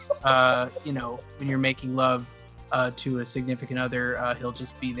 Sometimes, when you're making love to a significant other, he'll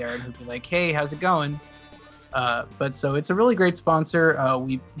just be there, and he'll be like, "Hey, how's it going?" But so it's a really great sponsor.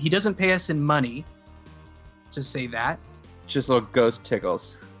 He doesn't pay us in money. Just say that. Just little ghost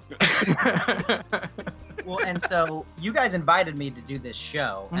tickles. Well, and so you guys invited me to do this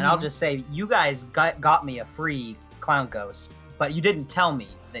show, and I'll Mhm. just say you guys got me a free clown ghost, but you didn't tell me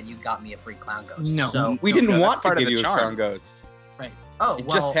that you got me a free clown ghost. No. So, We didn't that's want to part of give the you charm. a clown ghost. oh, It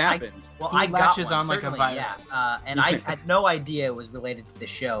well, just happened. He I got latches one, on like a certainly, virus. Yeah. And I had no idea it was related to the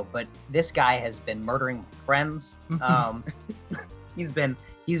show, but this guy has been murdering my friends. He's been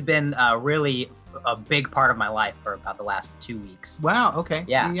really a big part of my life for about the last 2 weeks. Wow. Okay.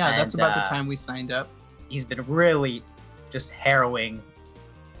 Yeah, That's and, about the time we signed up. He's been really just harrowing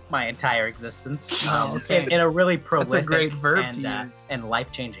my entire existence Oh, okay. in a really prolific great verb and, to use. and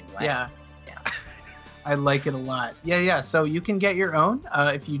life-changing way. Yeah. Yeah. I like it a lot. Yeah. So you can get your own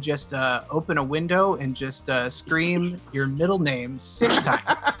if you just open a window and just scream your middle name 6 times.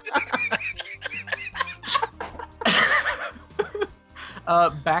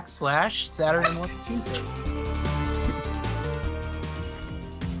 / Saturday morning Tuesdays.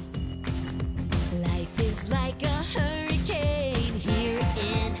 Life is like a hurricane here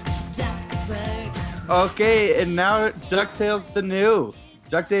in Duckburg. Okay, and now DuckTales the new.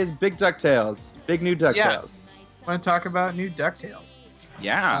 Big DuckTales. Big new DuckTales. Want to talk about new DuckTales?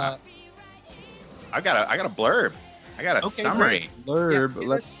 Yeah. I got a blurb. I got a Okay, summary. Blurb. Yeah,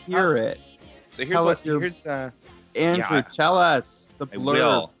 Let's hear it. So here's Tell what. us your- Here's Andrew, I- tell us the I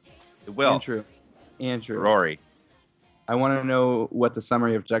blurb. will. Andrew. Rory. I want to know what the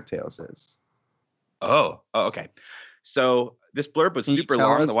summary of DuckTales is. Oh, okay. So this blurb was Can you super tell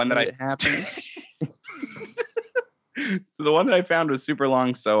long. us The one that what I happened. so the one that I found was super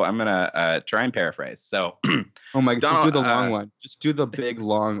long. So I'm gonna try and paraphrase. So Oh my god! Just do Donald, the long one. Just do the big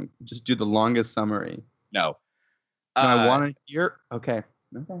long. Just do the longest summary. no. And I want to hear. Okay.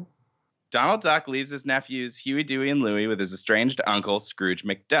 Okay. Donald Duck leaves his nephews Huey, Dewey, and Louie with his estranged uncle Scrooge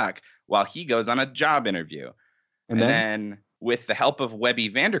McDuck while he goes on a job interview. And then, with the help of Webby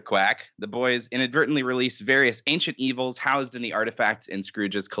Vanderquack, the boys inadvertently release various ancient evils housed in the artifacts in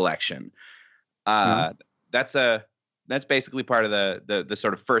Scrooge's collection. That's basically part of the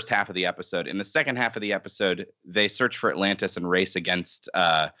sort of first half of the episode. In the second half of the episode, they search for Atlantis and race against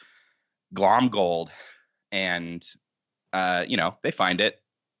Glomgold, and they find it.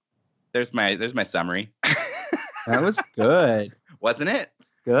 There's my summary. That was good. Wasn't it?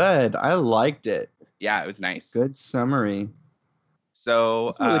 Good. I liked it. Yeah, it was nice. Good summary. So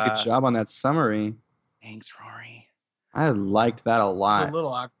That's a really good job on that summary. Thanks, Rory. I liked that a It's lot. a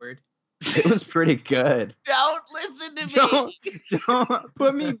little awkward. It was pretty good. Don't listen to me. Don't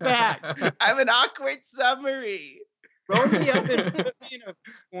put me back. I have an awkward summary. Roll me up and put me in a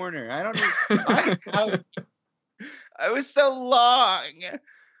corner. I don't need. I was so long.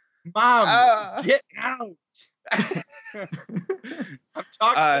 Mom, get out. I'm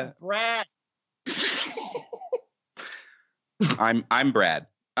talking to Brad. I'm Brad.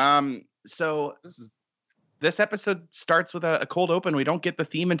 So this episode starts with a cold open. We don't get the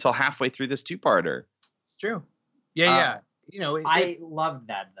theme until halfway through this two-parter. It's true. Yeah. I loved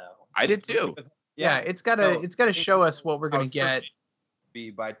that though. I did too. Yeah, it's gotta show us what we're gonna get. Be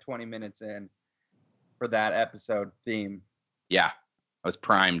by 20 minutes in for that episode theme. Yeah, I was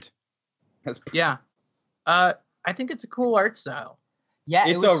primed. Yeah. I think it's a cool art style. Yeah,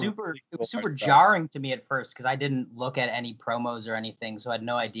 it It's was a super. really It was cool super art style. jarring to me at first because I didn't look at any promos or anything, so I had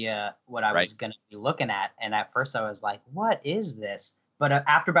no idea what I was Right. going to be looking at. And at first, I was like, "What is this?" But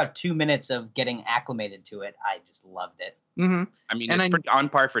after about 2 minutes of getting acclimated to it, I just loved it. Mm-hmm. I mean, And it's pretty on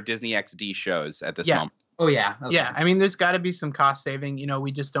par for Disney XD shows at this Yeah. moment. Oh yeah, okay. Yeah, I mean, there's got to be some cost saving.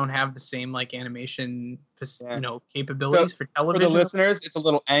 We just don't have the same like animation, capabilities for For television. the listeners, it's a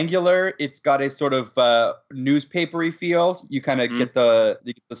little angular. It's got a sort of newspapery feel. You kind of get the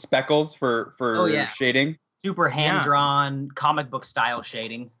speckles for Oh, yeah. shading. Super hand drawn comic book style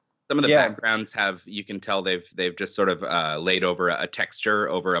shading. Some of the Yeah. backgrounds you can tell they've just sort of laid over a texture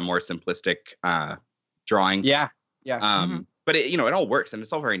over a more simplistic drawing. Yeah. Yeah. But it all works and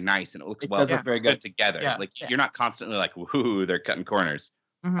it's all very nice and it looks It well does look very it's good. together. Yeah. Like you're not constantly like, woohoo, they're cutting corners.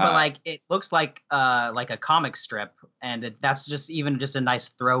 Mhm. But like it looks like a comic strip, and that's just a nice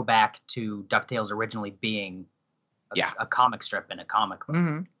throwback to DuckTales originally being a comic strip in a comic book.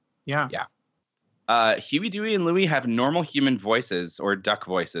 Mhm. Yeah. Huey, Dewey, and Louie have normal human voices or duck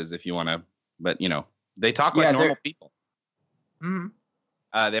voices if you want to, but they talk like Yeah, normal they're- people. hmm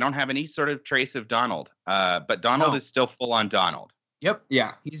They don't have any sort of trace of Donald, but Donald No. is still full on Donald. Yep.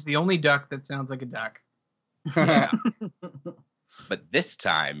 Yeah. He's the only duck that sounds like a duck. Yeah. But this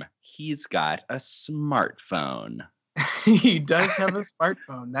time he's got a smartphone. He does have a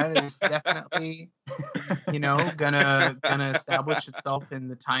smartphone. That is definitely, gonna establish itself in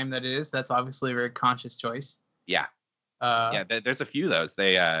the time that it is. That's obviously a very conscious choice. Yeah. Yeah. There's a few of those.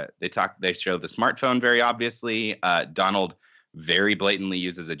 They show the smartphone very obviously. Donald very blatantly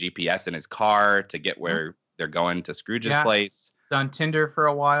uses a GPS in his car to get where they're going to Scrooge's Yeah. place. He's on Tinder for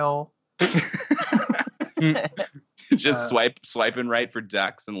a while. Just swiping right for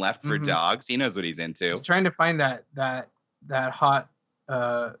ducks and left for Mhm. dogs. He knows what he's into. He's trying to find that hot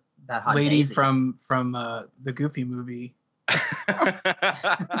That hot lady Daisy. from the Goofy movie.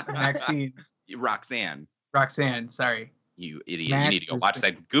 Maxine, Roxanne, sorry. you idiot. Max you need to go is watch the-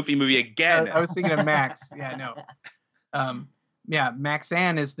 that Goofy movie again. I was thinking of Max. Yeah, no.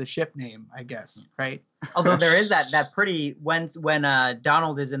 Maxanne is the ship name, I guess, right? Although there is that pretty when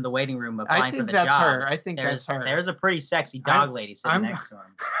Donald is in the waiting room I applying for think the that's job. her. I think There's that's her. there's a pretty sexy dog lady sitting I'm- next to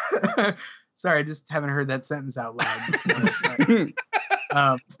him. Sorry, I just haven't heard that sentence out loud.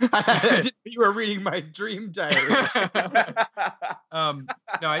 You were reading my dream diary.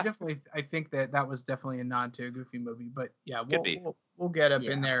 No, I think that was definitely a nod to a Goofy movie, but yeah, Could be. we'll get up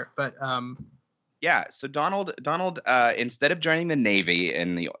Yeah. in there. But Yeah, so Donald, instead of joining the Navy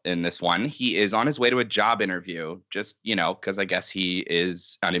in this one, he is on his way to a job interview. Just because I guess he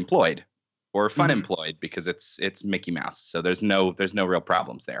is unemployed or fun employed because it's Mickey Mouse, so there's no real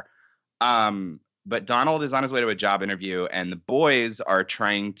problems there. but Donald is on his way to a job interview, and the boys are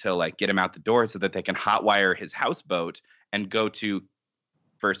trying to like get him out the door so that they can hotwire his houseboat and go to,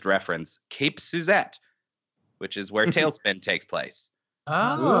 first reference, Cape Suzette, which is where Tailspin takes place.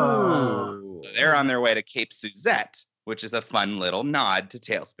 Oh, So they're on their way to Cape Suzette, which is a fun little nod to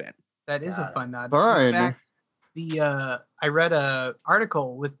Tailspin. that is a fun nod. Fun. In fact, I read a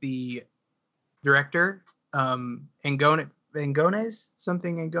article with the director, Angones,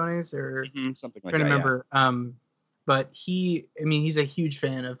 something Angones, or Something like trying that. to remember. But he's a huge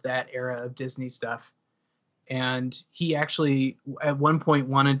fan of that era of Disney stuff. And he actually at one point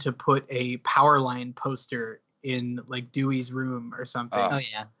wanted to put a Powerline poster in like Dewey's room or something. Oh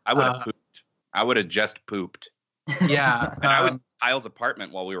yeah. I would have pooped. I would have just pooped. Yeah. And I was in Kyle's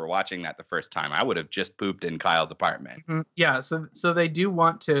apartment while we were watching that the first time. I would have just pooped in Kyle's apartment. Yeah, so they do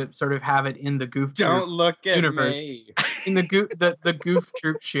want to sort of have it in the Goof Don't Troop look at universe. me. In the Goof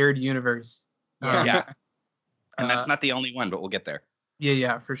Troop shared universe. Yeah. And that's Uh, not the only one, but we'll get there.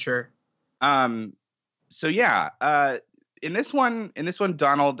 Yeah, for sure. So yeah, in this one,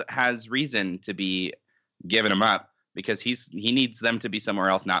 Donald has reason to be giving him up because he needs them to be somewhere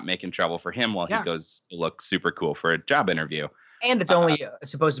else, not making trouble for him while he goes to look super cool for a job interview. And it's only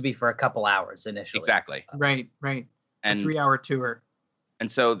supposed to be for a couple hours initially. Exactly. Right. And A 3-hour tour. And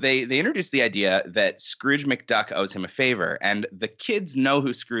so they introduce the idea that Scrooge McDuck owes him a favor. And the kids know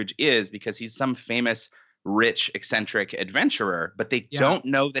who Scrooge is because he's some famous, rich, eccentric adventurer, but they don't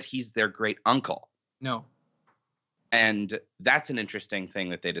know that he's their great uncle. No. And that's an interesting thing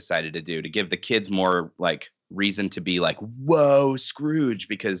that they decided to do, to give the kids more like reason to be like, whoa, Scrooge,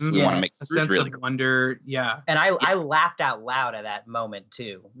 because we want to make a Scrooge sense really of wonder. Yeah. And I laughed out loud at that moment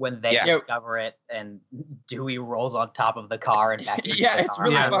too when they discover it and Dewey rolls on top of the car and back into the car. it's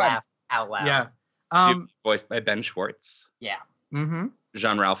really I fun. laughed out loud. Yeah. voiced by Ben Schwartz, Yeah. Mm-hmm.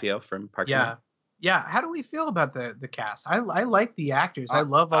 Jean Ralphio from Parks and Yeah. Rec. Yeah. How do we feel about the cast? I like the actors. I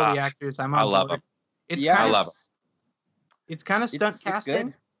love all the actors. I love them. It's Yeah, kind I of, love 'em. It's kind of stunt It's casting.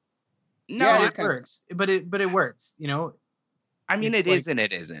 good. No, Yeah, it works. But it works. You know. I mean, It's it like- is and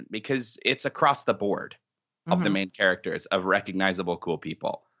it isn't, because it's across the board of the Mhm. main characters of recognizable cool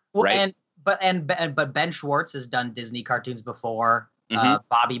people. Well, Right. but Ben Schwartz has done Disney cartoons before.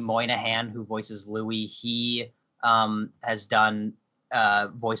 Bobby Moynihan, who voices Louie, he has done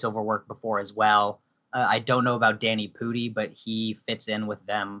voiceover work before as well. I don't know about Danny Pudi, but he fits in with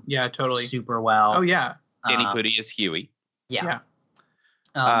them Yeah. Totally. super well. Oh yeah. Danny Pudi is Huey. Yeah. Yeah.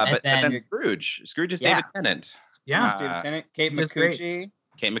 But then then Scrooge is Yeah. David Tennant. Yeah. David Tennant, Kate That's great. McCucci.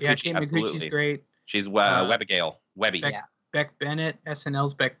 Kate McCucci, Yeah. Kate absolutely. McCucci's great. She's Uh, Webigail. Webby. Beck, Yeah. Beck Bennett,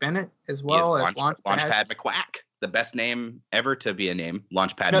 SNL's Beck Bennett, as He is well as Launchpad McQuack, the best name ever to be a name.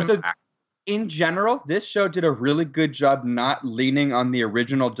 Launchpad No, so- McQuack. In general, this show did a really good job not leaning on the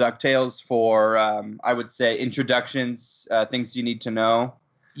original DuckTales for, I would say, introductions, things you need to know.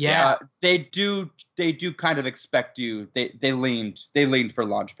 Yeah. They do kind of expect you. They leaned for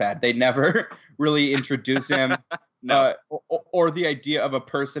Launchpad. They never really introduce him, No. or the idea of a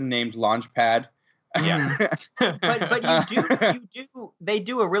person named Launchpad. Yeah. but they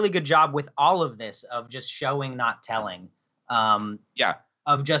do a really good job with all of this of just showing, not telling. Yeah.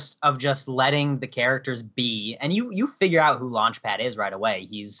 Of just letting the characters be, and you figure out who Launchpad is right away.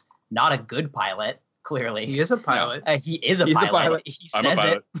 He's not a good pilot, clearly. He is a pilot. He is a He's a pilot. pilot. He I'm a says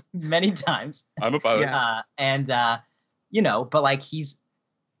pilot. it many times. I'm about it. Yeah. But like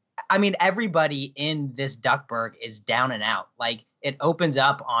I mean, everybody in this Duckburg is down and out. Like, it opens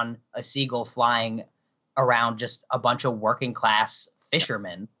up on a seagull flying around just a bunch of working class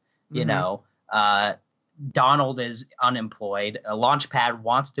fishermen, you Mhm. know. Donald is unemployed. A Launchpad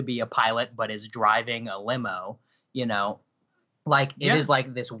wants to be a pilot, but is driving a limo, you know. Like, it is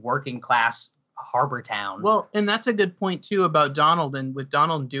like this working class harbor town. Well, and that's a good point too about Donald, and with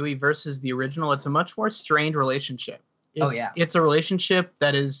Donald and Dewey versus the original, it's a much more strained relationship. It's a relationship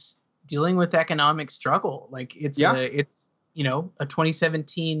that is dealing with economic struggle. Like it's a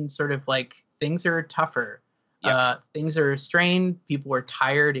 2017 sort of like things are tougher. Yeah. Things are strained. People are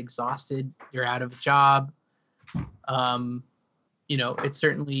tired, exhausted. They're out of a job. It's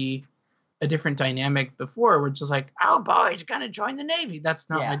certainly a different dynamic before. We're just like, oh boy, he's gonna join the Navy. That's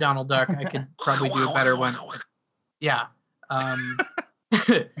not my Donald Duck. I could probably do a better one. Yeah.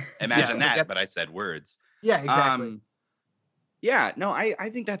 Imagine yeah, that, but I said words. Yeah, exactly. I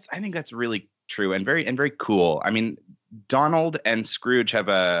think that's really true and very cool. I mean, Donald and Scrooge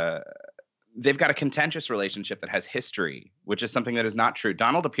they've got a contentious relationship that has history, which is something that is not true.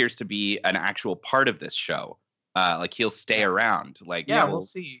 Donald appears to be an actual part of this show Like he'll stay around. Like Yeah, we'll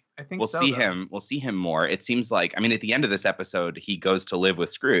see. I think we'll so, see though. him. We'll see him more. It seems like, I mean, at the end of this episode, he goes to live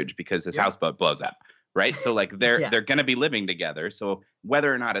with Scrooge because his Yep. houseboat blows up. Right. So like they're Yeah. they're gonna be living together. So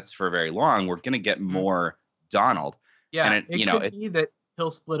whether or not it's for very long, we're gonna get more Donald. Yeah, and it could be that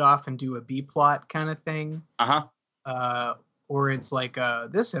he'll split off and do a B plot kind of thing. Or it's like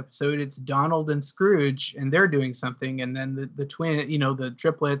this episode, it's Donald and Scrooge, and they're doing something, and then the twin, the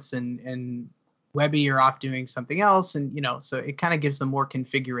triplets and Webby are off doing something else, and so it kind of gives them more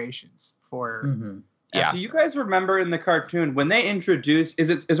configurations for. Mhm. Yeah. Do you guys remember in the cartoon when they introduced?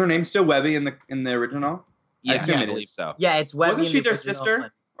 Is her name still Webby in the original? I Yeah, assume I it believe is. so. Yeah, it's Webby. Wasn't in she the their original, sister,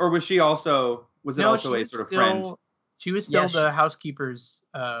 but- or was she also? Was it No, also she a was sort of still- friend? She was still Yeah, the housekeeper's.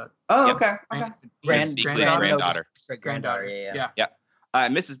 Oh, Yep. okay. Granddaughter. Granddaughter. Yeah.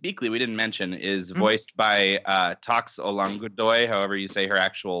 Mrs. Beakley, we didn't mention, is voiced by Tox Olangodoy, however you say her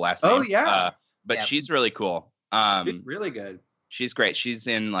actual last name. Oh, yeah. But Yeah. she's really cool. She's really good. She's great. She's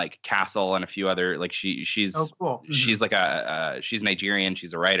in like Castle and a few other like she's Oh, cool. she's like she's Nigerian.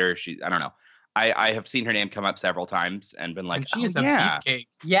 She's a writer. I don't know. I have seen her name come up several times and been like, And she's oh, a yeah. beefcake.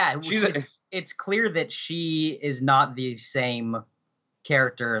 Yeah, She's it's clear that she is not the same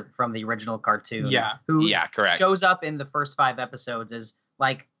character from the original cartoon. Yeah. Who Yeah, correct. shows up in the first 5 episodes as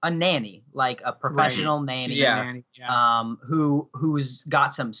like a nanny, like a professional nanny. She's a Yeah. nanny, yeah. Who's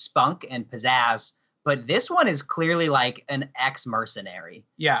got some spunk and pizzazz. But this one is clearly like an ex-mercenary.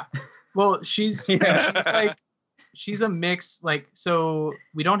 Yeah. Well, she's Yeah. she's like she's a mix. Like, so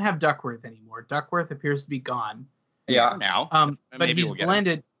we don't have Duckworth anymore. Duckworth appears to be gone. Yeah. Now. But Maybe he's we'll get him.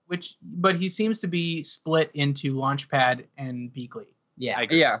 blended, but he seems to be split into Launchpad and Beakley, Yeah. I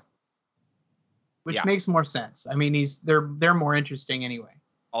agree. Yeah. which Yeah. makes more sense. I mean, they're more interesting anyway.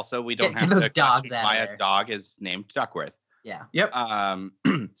 Also, we don't Get have those to dogs question out of why there. a dog is named Duckworth. Yeah. Yep.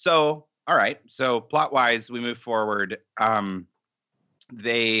 So all right. So plot wise, we move forward.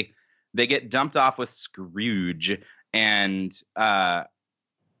 They get dumped off with Scrooge, and that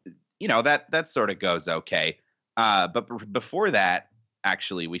sort of goes okay. But before that,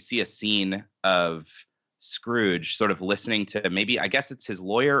 actually, we see a scene of Scrooge sort of listening to maybe, I guess it's his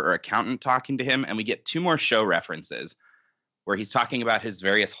lawyer or accountant talking to him, and we get 2 more show references where he's talking about his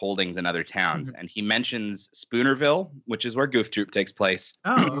various holdings in other towns, and he mentions Spoonerville, which is where Goof Troop takes place,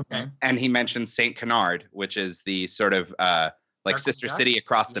 Oh, okay. and he mentions St. Canard, which is the sort of like Darkwing sister Duck? city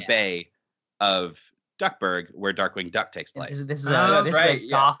across the Yeah. bay of Duckburg, where Darkwing Duck takes And place. This is Oh, a, that's this right, is a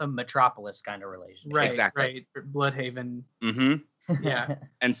yeah. Gotham Metropolis kind of relationship. Right. Exactly. Right. Bloodhaven. hmm Yeah.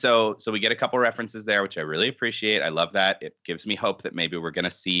 And so we get a couple references there, which I really appreciate. I love that. It gives me hope that maybe we're going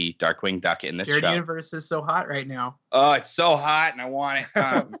to see Darkwing Duck in this Shared show. universe is so hot right now. Oh, it's so hot, and I want it.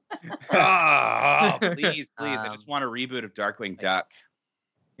 Please. I just want a reboot of Darkwing Duck.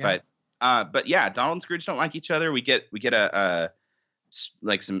 Yeah. But yeah, Donald and Scrooge don't like each other. We get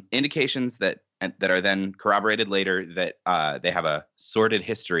like some indications that are then corroborated later that they have a sordid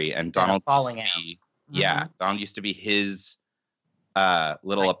history, and Donald falling used to out. be, Donald used to be his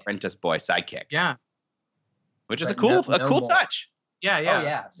little Sidekick. apprentice boy sidekick. Yeah. Which is a But cool no more. touch. Yeah. Oh, Yeah.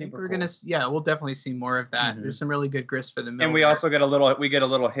 yeah, I think super we're cool. gonna. We'll definitely see more of that. Mhm. There's some really good grist for the middle. And we there. also get a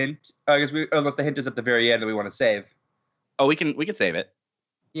little hint. I guess unless the hint is at the very end that we want to save. Oh, we can save it,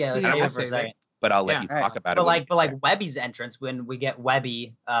 Yeah, let's Yeah, save we'll it for a save it. second. but I'll let Yeah. you Alright. talk about But it. when like we get Webby's entrance, when we get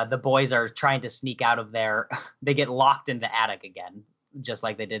Webby, the boys are trying to sneak out of there. They get locked in the attic again, just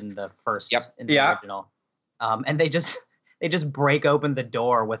like they did in the first Yep. in the Yeah. original. And they just break open the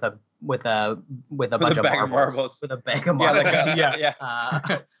door with a bunch of bag of marbles. marbles. With a bag of Yeah, marbles. like Yeah.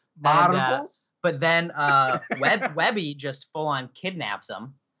 And, Marbles? but then Webby just full on kidnaps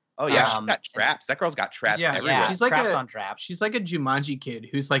him. Oh yeah, she's Um, got traps. That girl's got traps Yeah, everywhere. Yeah, She's like traps a- on traps. She's like a Jumanji kid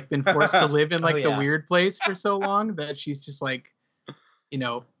who's like been forced to live in like the yeah. weird place for so long that she's just like,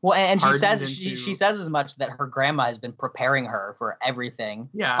 Well, and she hardened says she into- says as much that her grandma has been preparing her for everything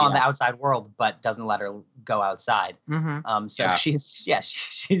yeah. on the outside world, but doesn't let her go outside. Mm-hmm. So Yeah.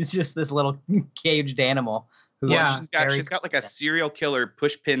 she's just this little caged animal. Who Yeah. is She's got like a serial killer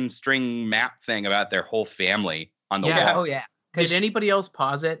pushpin string map thing about their whole family on the Yeah. wall. Oh yeah. Did anybody else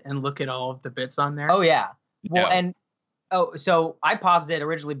pause it and look at all of the bits on there? Oh yeah. Well, No. and so I paused it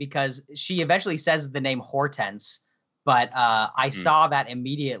originally because she eventually says the name Hortense, but I saw that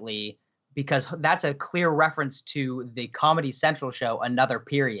immediately because that's a clear reference to the Comedy Central show Another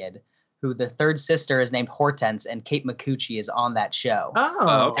Period, who the third sister is named Hortense, and Kate McCucci is on that show.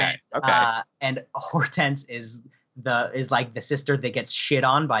 Oh, Okay. Okay. And Hortense is like the sister that gets shit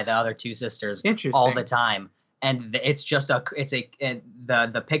on by the other two sisters interesting. all the time. And it's just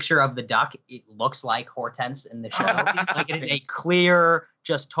the picture of the duck. It looks like Hortense in the show. Like it is a clear,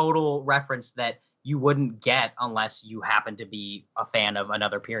 just total reference that you wouldn't get unless you happen to be a fan of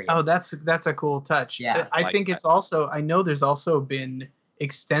another period. Oh, that's a cool touch. Yeah, I like think that. it's also, I know there's also been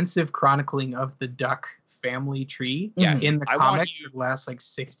extensive chronicling of the Duck family tree Yes. in the I want comics you- for the last like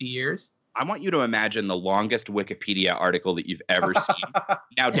 60 years. I want you to imagine the longest Wikipedia article that you've ever seen.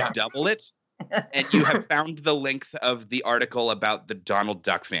 Now Yeah. double it, and you have found the length of the article about the Donald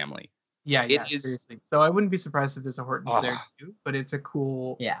Duck family. Yeah, It yeah, is- seriously. So I wouldn't be surprised if there's a Hortons there Oh. too, but it's a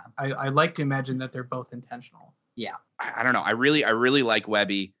cool, Yeah. I like to imagine that they're both intentional. I don't know. I really like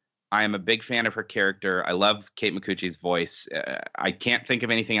Webby. I am a big fan of her character. I love Kate Micucci's voice. I can't think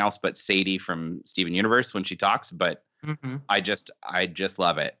of anything else but Sadie from Steven Universe when she talks, but Mm-hmm. I just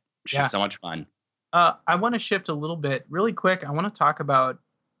love it. She's Yeah. so much fun. I want to shift a little bit really quick. I want to talk about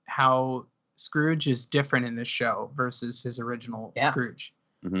how Scrooge is different in this show versus his original Yeah. Scrooge.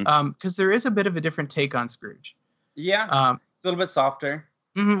 Mhm. Because there is a bit of a different take on Scrooge. Yeah, it's a little bit softer.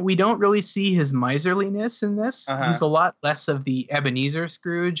 We don't really see his miserliness in this. Uh-huh. He's a lot less of the Ebenezer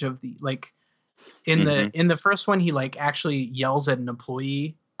Scrooge of the like in the first one he like actually yells at an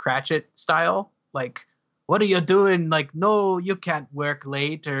employee Cratchit style, like, what are you doing? Like, no, you can't work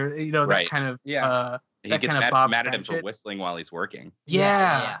late, or that Right. kind of Yeah. He that gets kind of Bob mad at him for Cratchit. whistling while he's working.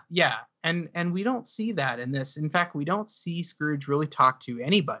 Yeah. And we don't see that in this. In fact, we don't see Scrooge really talk to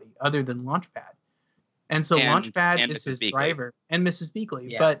anybody other than Launchpad. And so And- Launchpad and is Mrs. his Beakley. driver and Mrs.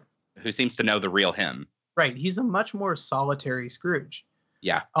 Beakley. Yeah. But Who seems to know the real him? right, he's a much more solitary Scrooge.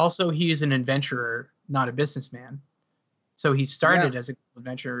 Yeah. Also, he is an adventurer, not a businessman. So he started as an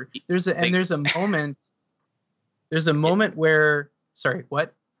adventurer. There's a moment. There's a moment where, sorry,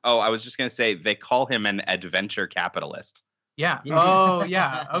 what? Oh, I was just gonna say they call him an adventure capitalist. Yeah. Yeah. Oh,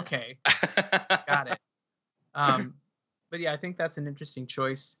 yeah. Okay. Got it. But yeah, I think that's an interesting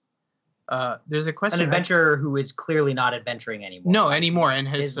choice. There's a An question. adventurer who is clearly not adventuring anymore. No, anymore, and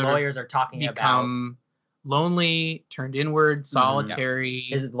has His sort of lawyers are talking about become lonely, turned inward, solitary.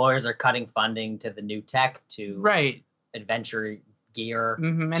 his lawyers are cutting funding to the new tech to Right. adventure gear.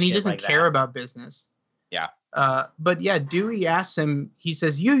 And he shit doesn't like care that. about business. Yeah. But yeah, Dewey asks him. He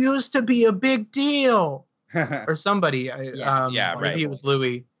says, "You used to be a big deal," or somebody. Yeah, maybe right. it was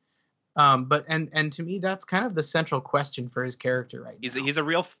Louis. But and to me, that's kind of the central question for his character right now. He's a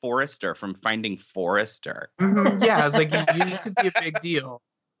real Forrester from Finding Forrester. Yeah, it's like he used to be a big deal.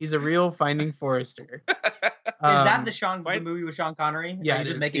 He's a real Finding Forrester. Is that the Fine. movie with Sean Connery? Yeah, Are you it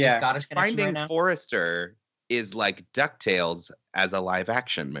just is. making Yeah. a Scottish connection Finding right now? Forrester is like DuckTales as a live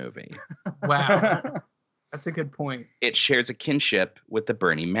action movie. Wow, that's a good point. It shares a kinship with the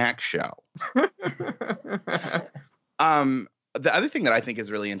Bernie Mac show. The other thing that I think is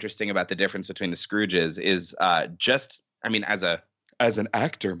really interesting about the difference between the Scrooges is just, I mean, as an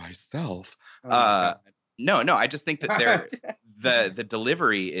actor myself, no, I just think that the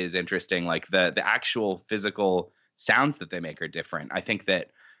delivery is interesting. Like the actual physical sounds that they make are different. I think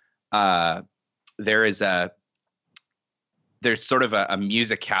that there's sort of a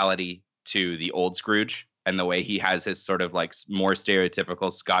musicality to the old Scrooge and the way he has his sort of like more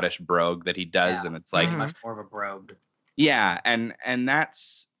stereotypical Scottish brogue that he does, Yeah. and it's like, Much more of a brogue. yeah, and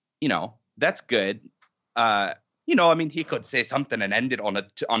that's that's good. I mean, he could say something and end it on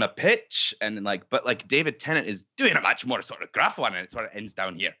a pitch, and but David Tennant is doing a much more sort of gruff one, and it sort of ends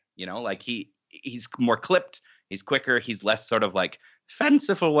down here. Like he's more clipped, he's quicker, he's less sort of like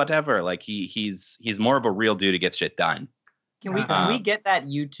fanciful, whatever. Like he's more of a real dude who gets shit done. Can we get that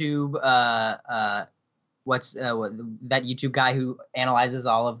YouTube that YouTube guy who analyzes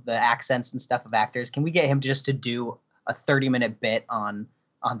all of the accents and stuff of actors? Can we get him just to do a 30-minute bit on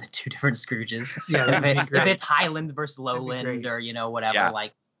the two different Scrooges? Yeah, if, that'd be if great. it's Highland versus be Lowland great. or whatever. Yeah.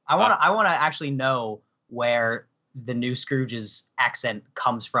 Like I want to actually know where the new Scrooge's accent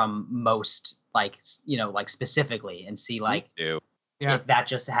comes from most, like specifically, and see like Me too. Yeah. if that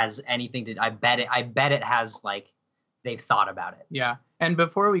just has anything to. I bet it has, like, they've thought about it. Yeah. And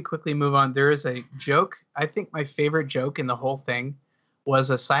before we quickly move on, there is a joke. I think my favorite joke in the whole thing was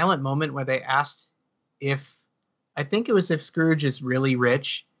a silent moment where they asked if Scrooge is really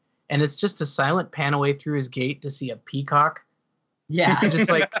rich, and it's just a silent pan away through his gate to see a peacock. Yeah. Just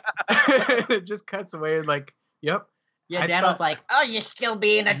like it just cuts away like, yep. Yeah, I Daniel's thought- like, "Oh, you're still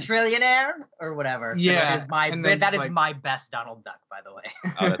being a trillionaire," or whatever. Yeah, which is my and then that just is like- my best Donald Duck, by the way.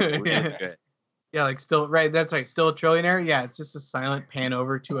 Oh, that's really good. Yeah, like still right. That's right. Still a trillionaire. Yeah, it's just a silent pan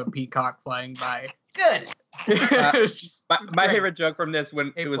over to a peacock flying by. Good. It's just- it's My great. favorite joke from this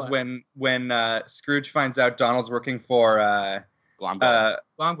when A it was plus. when Scrooge finds out Donald's working for Glomgold.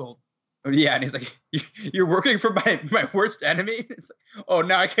 Glomgold. Yeah, and he's like, "You're working for my worst enemy." It's like, oh,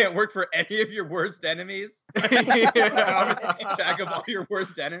 now I can't work for any of your worst enemies. Obviously, keep track of all your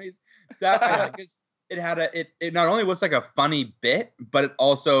worst enemies. That I like is it had it not only was like a funny bit, but it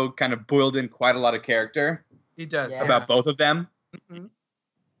also kind of boiled in quite a lot of character. He does. Yeah. About both of them. Mhm.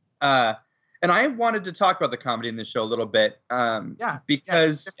 And I wanted to talk about the comedy in this show a little bit.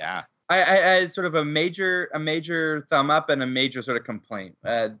 Because Yeah. I had sort of a major thumb up and a major sort of complaint.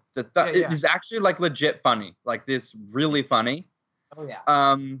 It is actually like legit funny, like this really funny. Oh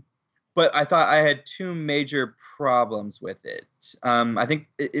yeah. But I thought I had two major problems with it. I think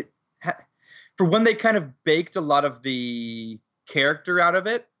for one, they kind of baked a lot of the character out of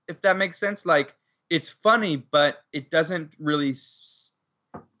it, if that makes sense. Like it's funny, but it doesn't really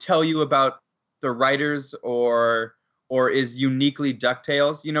tell you about the writers or is uniquely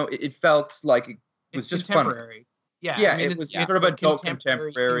DuckTales. You know, it felt like it was just contemporary. Funny. Yeah, Yeah, it was sort of a adult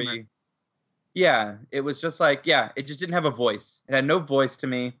contemporary. humor. Yeah, it was just like, it just didn't have a voice. It had no voice to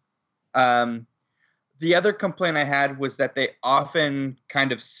me. The other complaint I had was that they often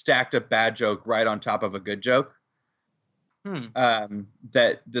kind of stacked a bad joke right on top of a good joke.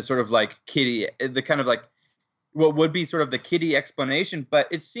 That the sort of like kiddie, the kind of like what would be sort of the kiddie explanation, but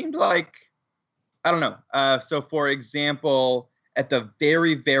it seemed like, I don't know. So, for example, at the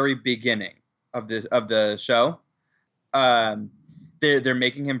very, very beginning of the show, they're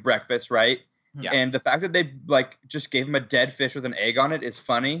making him breakfast, right? Yeah. And the fact that they like just gave him a dead fish with an egg on it is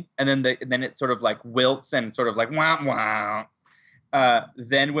funny, and then it sort of like wilts and sort of like wow.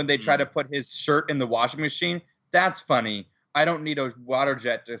 Then when they try to put his shirt in the washing machine, that's funny. I don't need a water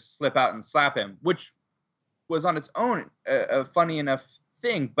jet to slip out and slap him, which was on its own a funny enough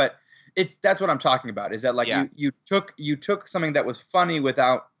thing, but. That's what I'm talking about. Is that like you took something that was funny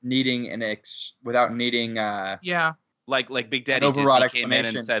without needing like Big Daddy overwrought Disney came in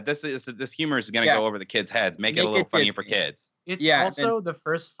and said this humor is going to go over the kids' heads, make it a little funnier for kids. It's also the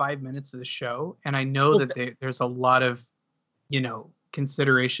first 5 minutes of the show, and I know that there's a lot of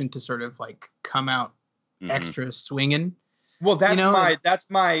consideration to sort of like come out extra swinging. Well, that's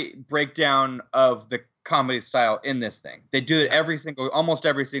my breakdown of the comedy style in this thing. They do it almost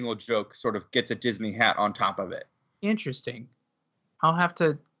every single joke sort of gets a Disney hat on top of it. Interesting. I'll have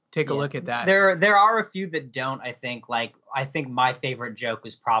to take a look at that. There are a few that don't. I think my favorite joke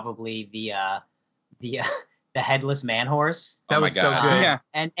was probably the headless man horse. That was so good. Yeah.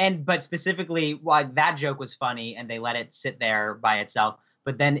 But specifically, that joke was funny, and they let it sit there by itself.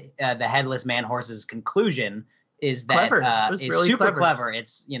 But then the headless man horse's conclusion is that is really super clever.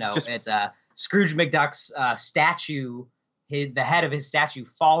 It's it's Scrooge McDuck's statue. The head of his statue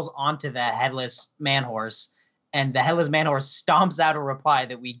falls onto the headless man horse, and the headless man horse stomps out a reply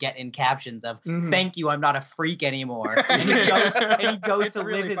that we get in captions of "Thank you, I'm not a freak anymore." And he goes to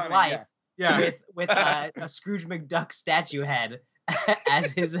really live his life with a Scrooge McDuck statue head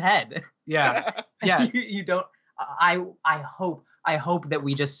as his head. Yeah. You don't. I hope that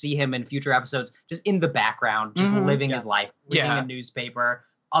we just see him in future episodes, just in the background, just living his life, reading a newspaper.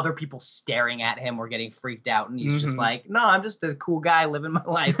 Other people staring at him or getting freaked out, and he's just like, "No, I'm just a cool guy living my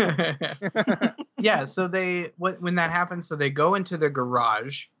life." Yeah. So when that happens, so they go into the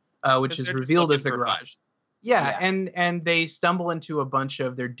garage, which is revealed as the garage. Yeah. And they stumble into a bunch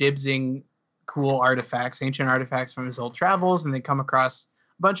of they're dibsing cool artifacts, ancient artifacts from his old travels, and they come across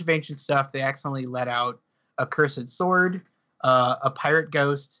a bunch of ancient stuff. They accidentally let out a cursed sword, a pirate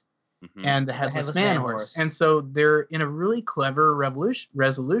ghost. And the headless man horse. And so they're in a really clever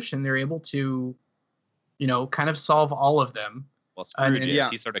resolution. They're able to, kind of solve all of them. Well, Scrooge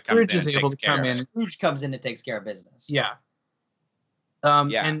he sort of comes Scrooge in is able to come in. Scrooge comes in and takes care of business. Yeah.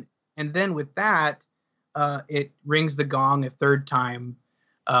 And then with that, it rings the gong a third time,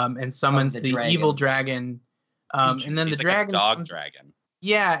 and summons the evil dragon. And then the dragon, like a dog dragon.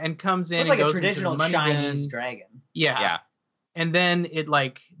 Yeah, and comes in. It's and like goes a traditional into the Chinese bin. dragon. Yeah. And then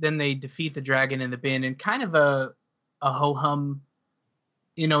then they defeat the dragon in the bin, and kind of a ho hum.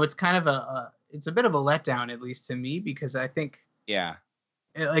 It's kind of it's a bit of a letdown, at least to me, because I think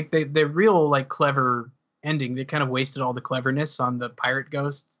the real like clever ending, they kind of wasted all the cleverness on the pirate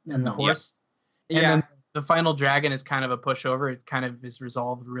ghost and the horse. And then the final dragon is kind of a pushover. It kind of is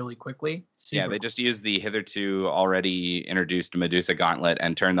resolved really quickly. Yeah, they just used the hitherto already introduced Medusa gauntlet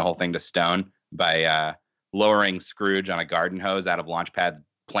and turned the whole thing to stone by lowering Scrooge on a garden hose out of Launchpad's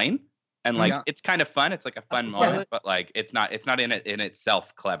plane. And it's kind of fun. It's like a fun moment, but like it's not in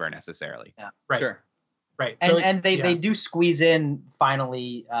itself clever necessarily. Yeah. Right. Sure. Right. And they do squeeze in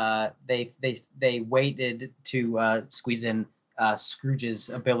finally. They waited to squeeze in Scrooge's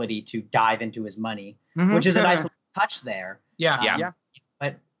ability to dive into his money, which is a nice little touch there. Yeah.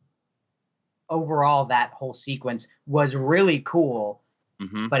 But overall that whole sequence was really cool,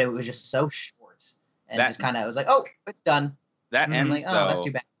 Mhm. but it was just so short, and That- just kind of, it was like, oh, it's done. That And I was ends like, oh, that's though.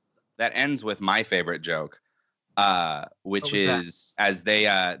 too bad. That ends with my favorite joke, which What was that? is as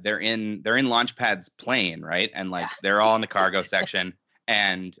they're in Launchpad's plane, right? And like they're all in the cargo section,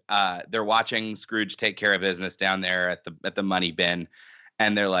 and they're watching Scrooge take care of business down there at the money bin,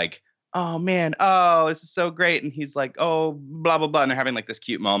 and they're like, "Oh man, oh this is so great," and he's like, "Oh blah blah blah," and they're having like this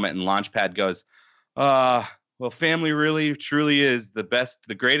cute moment, and Launchpad goes, well, family really truly is the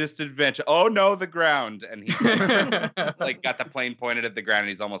greatest adventure. Oh no, the ground. And he's like got the plane pointed at the ground and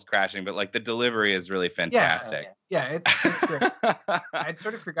he's almost crashing, but like the delivery is really fantastic. Yeah, it's great. I'd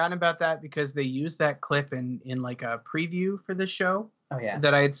sort of forgotten about that because they used that clip in like a preview for the show Oh yeah.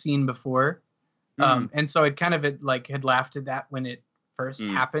 that I had seen before. Mm. And so it kind of had laughed at that when it first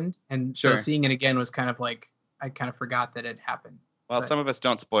happened. And so Sure. seeing it again was kind of like, I kind of forgot that it happened. Well, But- some of us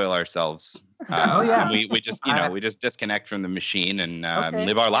don't spoil ourselves. Oh, yeah. and we just, we just disconnect from the machine and Okay,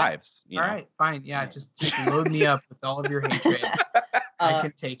 live our yeah. lives. All right, fine. Yeah, just load me up with all of your hatred. I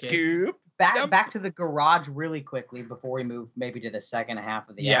can take it. Scoop. Back to the garage really quickly before we move maybe to the second half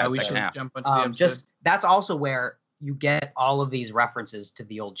of the Yeah, episode. we second should half. jump into the episode. Just that's also where you get all of these references to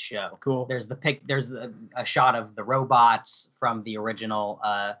the old show. cool. There's a shot of the robots from the original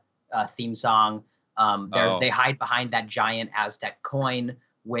theme song. They hide behind that giant Aztec coin,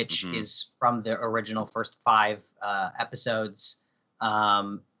 which Mhm. is from the original first 5 episodes.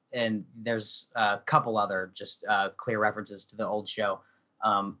 And there's a couple other just clear references to the old show.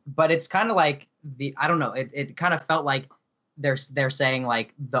 But it's kind of like I don't know. It kind of felt like they're saying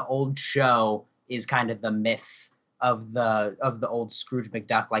like the old show is kind of the myth of the old Scrooge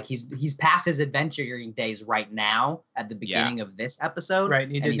McDuck. Like he's past his adventuring days right now at the beginning of this episode. Right,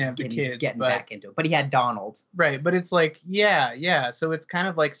 he and didn't he's, have the and he's kids, getting but- back into it. But he had Donald. Right, but it's like, yeah. So it's kind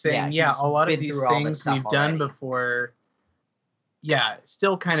of like saying, Yeah, yeah, he's a lot of been these through all this things stuff we've done already. before, yeah,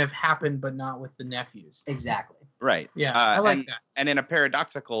 still kind of happened, but not with the nephews. Exactly. Right. Yeah, I like and, that. And in a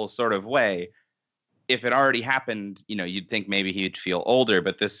paradoxical sort of way, if it already happened, you'd think maybe he'd feel older,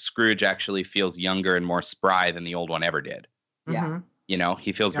 but this Scrooge actually feels younger and more spry than the old one ever did. Yeah. Mhm.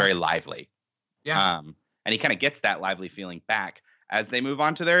 He feels Yeah. very lively. Yeah. And he kind of gets that lively feeling back as they move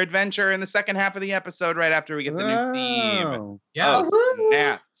on to their adventure in the second half of the episode, right after we get the new theme. Oh. Yeah. Oh,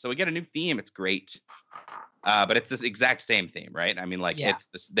 snap. So we get a new theme. It's great. But it's this exact same theme, right? I mean, like Yeah.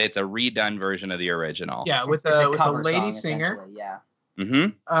 it's a redone version of the original. Yeah, with It's a cover lady song, singer, essentially, Yeah.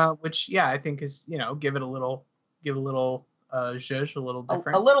 Mm-hmm. which I think is give it a little zhuzh, a little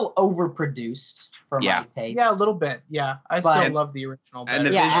different. A little overproduced for Yeah. my taste. Yeah, a little bit. Yeah, I But- still love the original better. And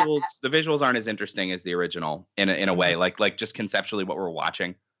the Yeah, visuals aren't as interesting as the original in a way. Like just conceptually what we're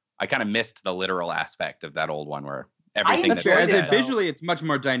watching. I kind of missed the literal aspect of that old one where everything That's that fair. they As Yeah. it said- visually, it's much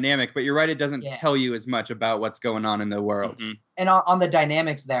more dynamic, but you're right, it doesn't Yeah. tell you as much about what's going on in the world. Mhm. And on the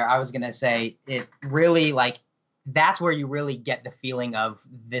dynamics there, I was gonna say it really that's where you really get the feeling of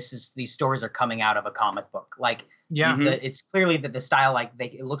these stories are coming out of a comic book. Like yeah, Mhm. it's clearly that the style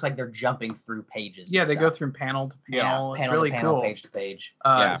it looks like they're jumping through pages. and yeah, they go stuff. through panel to Yeah, panel. It's panel really to panel, cool. page to page.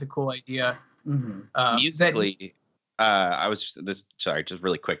 Yeah. It's a cool idea. Mhm. Musically, just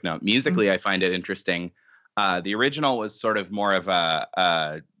really quick note. Musically, I find it interesting. The original was sort of more of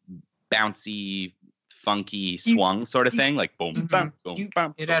a bouncy, funky swung sort of thing, like boom, Mhm. bum, boom,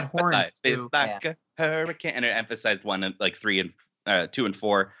 bum. It had boom. horns, Life is too. like a hurricane, and it emphasized 1 and 3 and 2 and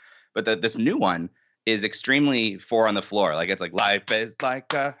 4. But this new one is extremely 4 on the floor. Like it's like life is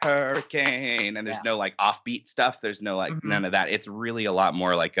like a hurricane, and there's Yeah. no like offbeat stuff. There's no like Mhm. none of that. It's really a lot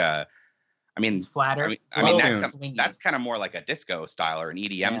more like a. I mean, It's flatter. I mean, It's I a mean little that's swingy. that's kind of more like a disco style or an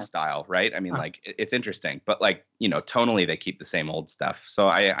EDM Yeah. style, right? I mean, Huh. like it's interesting, but like tonally they keep the same old stuff. So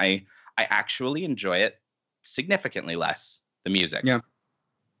I actually enjoy it significantly less the music. Yeah.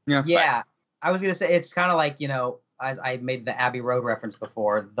 Yeah, I was gonna say it's kind of like as I made the Abbey Road reference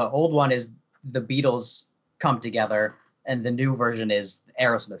before. The old one is the Beatles come together, and the new version is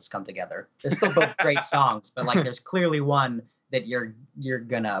Aerosmith's come together. They're still both great songs, but like there's clearly one that you're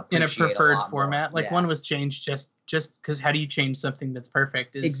gonna in a appreciate preferred lot more. format. Like Yeah. one was changed just because how do you change something that's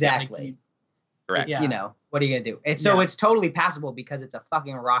perfect? Is Exactly. Correct. Yeah. What are you gonna do? And so Yeah. it's totally passable because it's a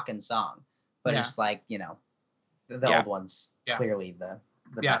fucking rockin' song, but Yeah. it's like the Yeah. old one's Yeah. clearly the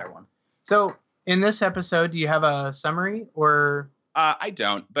Yeah. better one. So in this episode, do you have a summary or I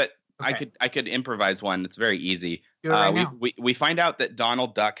don't, but Okay. I could improvise one. It's very easy. do it right now? We find out that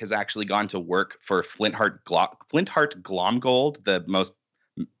Donald Duck has actually gone to work for Flintheart Glomgold, the most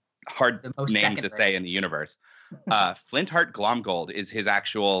hard The most name second to say verse. in the universe. Flintheart Glomgold is his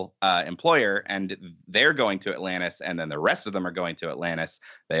actual employer, and they're going to Atlantis, and then the rest of them are going to Atlantis.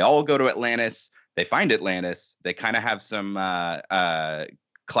 They all go to Atlantis. They find Atlantis. They kind of have some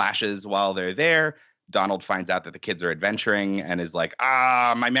clashes while they're there. Donald finds out that the kids are adventuring and is like,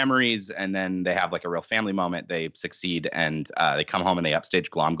 my memories. And then they have like a real family moment. They succeed, and they come home and they upstage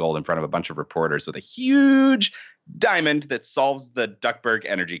Glomgold in front of a bunch of reporters with a huge diamond that solves the Duckburg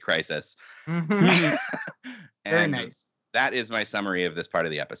energy crisis. Very And nice. that is my summary of this part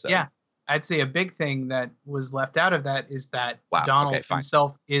of the episode. Yeah. I'd say a big thing that was left out of that is that Wow, Donald okay, fine.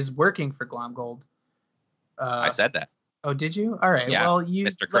 himself is working for Glomgold. I said that. Oh, did you? All right. Yeah, Well, you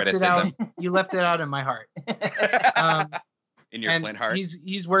Mr. left it out. Criticism. You left it out in my heart. In your and Flintheart.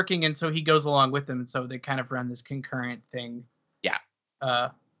 he's working, and so he goes along with them, and so they kind of run this concurrent thing. Yeah.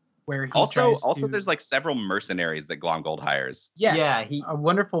 Where he Also, tries to, there's like several mercenaries that Glomgold hires. yes, Yeah, he-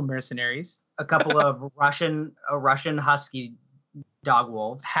 wonderful mercenaries, A couple of Russian husky dog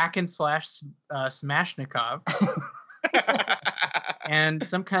wolves. hack and slash Smashnikov, and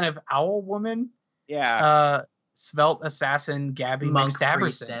some kind of owl woman, Yeah. svelte assassin Gabby Monk McStaverson.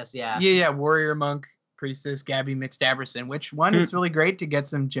 priestess, yeah. Yeah, warrior monk priestess Gabby McStaverson. Which one? It's really great to get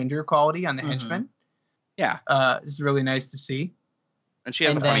some gender equality on the Mhm. henchmen. Yeah. It's really nice to see. And she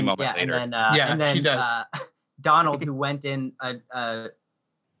has a funny moment later. And Yeah, then, she does. Donald, who went in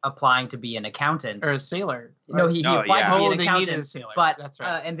applying to be an accountant. Or a sailor. No, he No, applied yeah. to be Oh, an they accountant. needed a sailor. But That's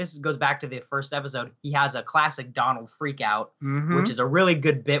right. and this goes back to the first episode. He has a classic Donald freak out, Mhm. which is a really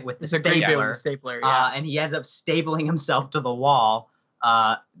good bit with the It's a great bit with stapler. the stapler. Yeah. And he ends up stapling himself to the wall.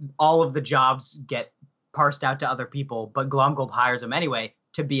 All of the jobs get parsed out to other people, but Glomgold hires him anyway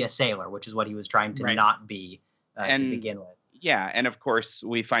to be a sailor, which is what he was trying to Right. not be to And- begin with. Yeah, and of course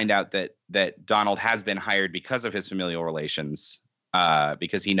we find out that Donald has been hired because of his familial relations,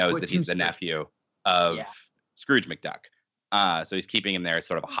 because he knows With that he's the Scrooge. nephew of Yeah. Scrooge McDuck. So he's keeping him there as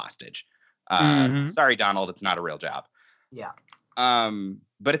sort of a hostage. Mhm. Sorry, Donald, it's not a real job. Yeah.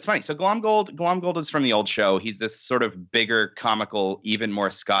 But it's funny. So Glomgold is from the old show. He's this sort of bigger, comical, even more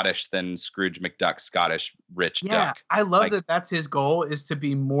Scottish than Scrooge McDuck, Scottish rich Yeah, duck. I love Like- that. That's his goal, is to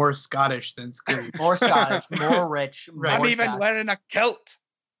be more Scottish than Scrooge. More Scottish, more rich. Right. more I'm even fat. wearing a kilt.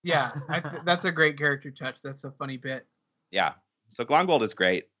 Yeah, that's a great character touch. That's a funny bit. Yeah. So Glomgold is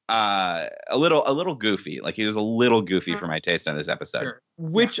great. A little goofy. Like he was a little goofy for my taste on this episode. Sure.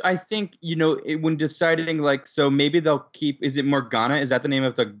 Which I think, when deciding, like, so maybe they'll keep, is it Morgana? Is that the name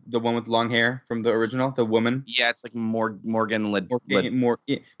of the one with long hair from the original, the woman? Yeah, it's like Morgan There's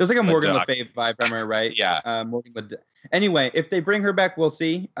like a Morgan Le Leduc. Fay vibe from her, right? Yeah. Morgan Anyway, if they bring her back, we'll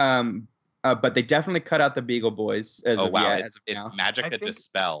see. But they definitely cut out the Beagle Boys as Oh of wow, yet, it's, as of it's now. Magic I to think-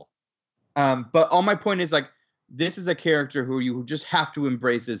 Dispel. But all my point is, like, this is a character who you just have to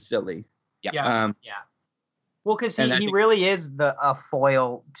embrace as silly. Yeah. Well, because And I he think- really is a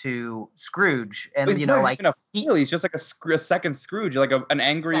foil to Scrooge, and He's you know, not like even a foil. He's just like a second Scrooge, like an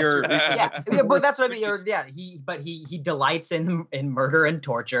angrier. yeah, but that's what I mean. Yeah, he delights in murder and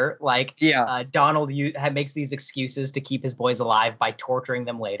torture. Like Yeah. Donald makes these excuses to keep his boys alive by torturing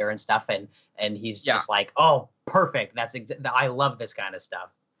them later and stuff, and he's Yeah. just like, oh, perfect. That's I love this kind of stuff.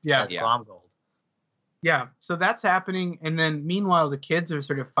 Yeah. Says Yeah. Glomgold. Yeah. So that's happening, and then meanwhile, the kids are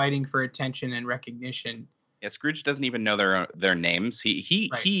sort of fighting for attention and recognition. Yeah, Scrooge doesn't even know their names. He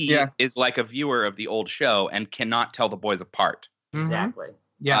Right. Yeah. is like a viewer of the old show and cannot tell the boys apart. Exactly.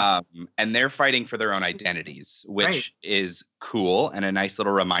 Yeah. And they're fighting for their own identities, which Right. is cool and a nice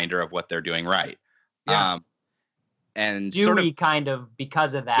little reminder of what they're doing right. Yeah. And Dewey sort of, kind of,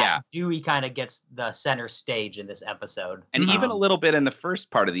 because of that, Yeah. Dewey kind of gets the center stage in this episode. and even a Um, little bit in the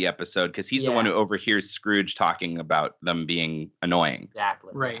first part of the episode, because he's the one Yeah. who overhears Scrooge talking about them being annoying.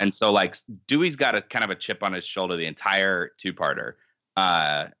 Exactly. Right. And so, like, Dewey's got a kind of a chip on his shoulder the entire two-parter,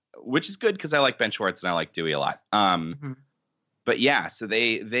 which is good because I like Ben Schwartz and I like Dewey a lot. Mhm. But yeah, so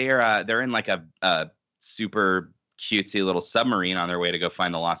they're in like a super cutesy little submarine on their way to go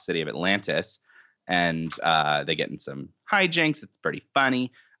find the lost city of Atlantis, and they get in some hijinks. It's pretty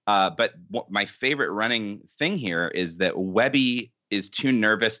funny. But my favorite running thing here is that Webby is too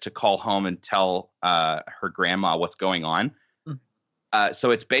nervous to call home and tell her grandma what's going on.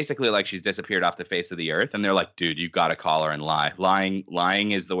 So it's basically like she's disappeared off the face of the earth, and they're like, "Dude, you got to call her and lie.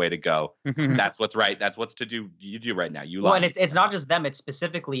 Lying is the way to go. That's what's right. That's what's to do. You do right now. You lie." Well, and it's not just them; it's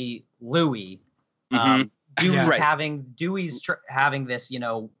specifically Louis. Mhm. Dewey's Yeah. Right. having this,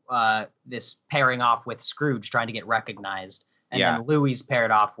 this pairing off with Scrooge, trying to get recognized, and Yeah. then Louis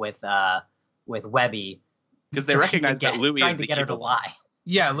paired off with Webby Because they trying to recognize that get- Louis trying is to the get her to evil. lie.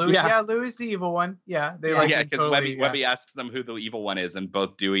 Yeah, Louis. Yeah. Yeah, Louis is the evil one. Yeah, they Yeah. like Yeah, him because totally, Webby asks them who the evil one is, and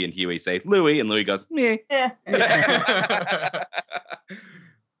both Dewey and Huey say Louis, and Louis goes meh. Yeah.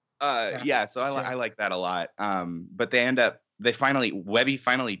 Yeah, so I like that a lot. But Webby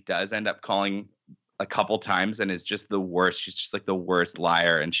finally does end up calling a couple times and is just the worst. She's just like the worst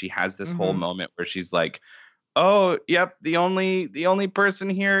liar, and she has this whole moment where she's like, "Oh, yep, the only person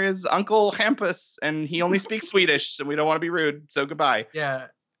here is Uncle Hampus, and he only speaks Swedish, so we don't want to be rude. So goodbye." Yeah.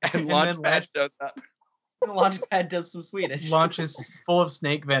 And then Launchpad shows up. Launchpad does some Swedish. Launch is full of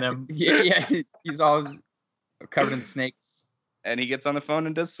snake venom. Yeah, he's all covered in snakes. And he gets on the phone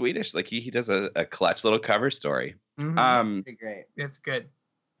and does Swedish. Like he does a clutch little cover story. Mhm. Pretty great. It's good.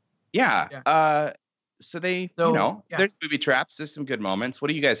 Yeah. So yeah. there's booby traps. There's some good moments. What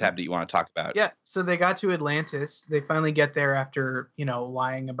do you guys have that you want to talk about? Yeah, so they got to Atlantis. They finally get there after,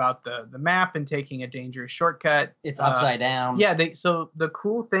 lying about the map and taking a dangerous shortcut. It's upside down. Yeah, so the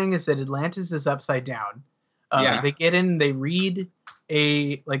cool thing is that Atlantis is upside down. Yeah. They get in, they read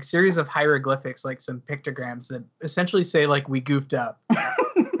a series of hieroglyphics, like some pictograms that essentially say like we goofed up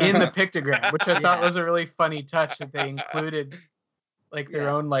in the pictogram, which I thought was a really funny touch that they included like their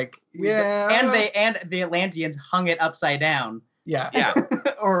own like And the Atlanteans hung it upside down. Yeah.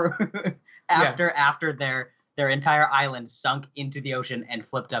 Or after their entire island sunk into the ocean and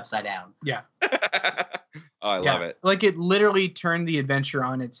flipped upside down. Yeah. Oh, I love it. Like it literally turned the adventure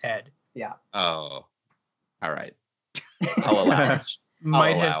on its head. Yeah. Oh, all right. I'll allow it.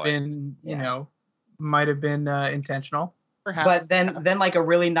 Might allow have been, might have been intentional. But then like a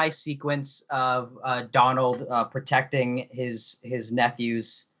really nice sequence of Donald protecting his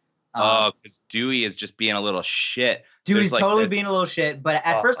nephews. Because Dewey is just being a little shit. Dewey's There's, like, totally this- being a little shit. But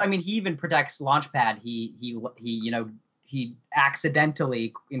at first, I mean, he even protects Launchpad. He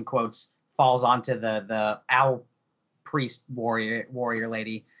accidentally, in quotes, falls onto the owl priest warrior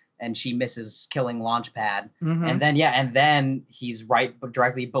lady, and she misses killing Launchpad. Mhm. And then he's right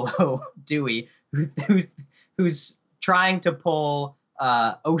directly below Dewey, who's trying to pull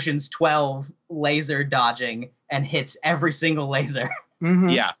Ocean's 12 laser dodging and hits every single laser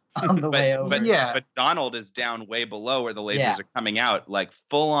Mhm. Yeah. on the way over. But Donald is down way below where the lasers are coming out, like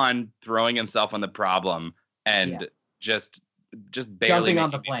full on throwing himself on the problem and just barely Jumping on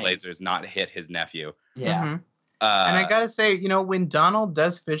making the these planes. lasers not hit his nephew. Yeah. Mhm. And I gotta say, when Donald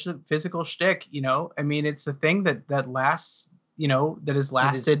does physical shtick, I mean, it's a thing that lasts, that has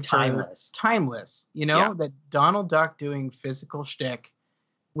lasted timeless. That Donald Duck doing physical shtick,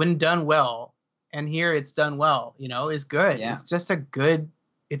 when done well, and here it's done well, is good. Yeah. It's just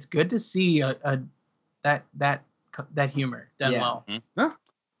it's good to see that humor done well.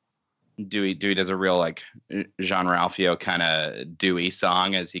 Dewey does a real like Jean Ralphio kind of Dewey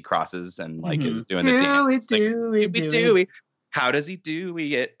song as he crosses and like is doing the dance. Dewey. How does he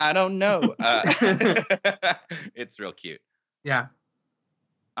Dewey it? I don't know. It's real cute. Yeah.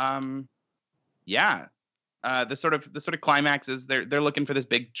 Yeah. The sort of climax is they're looking for this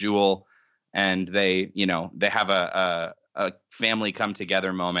big jewel, and they have a family come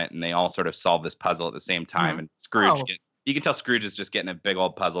together moment, and they all sort of solve this puzzle at the same time. And Scrooge you can tell Scrooge is just getting a big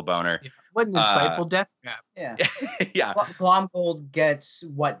old puzzle boner. Yeah. What an insightful death trap. Yeah. Yeah. Glomgold gets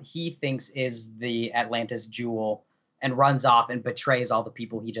what he thinks is the Atlantis jewel and runs off and betrays all the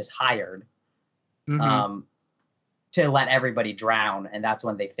people he just hired to let everybody drown. And that's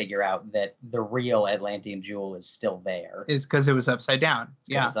when they figure out that the real Atlantean jewel is still there. Is because it was upside down.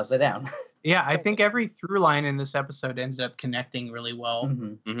 It's upside down. Yeah, I think every through line in this episode ended up connecting really well.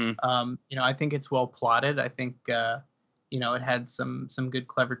 I think it's well plotted. I think it had some good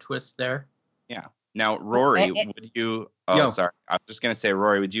clever twists there. Yeah. Now, Rory, would you? Oh, Yo. sorry. I was just gonna say,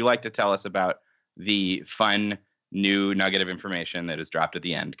 Rory, would you like to tell us about the fun new nugget of information that is dropped at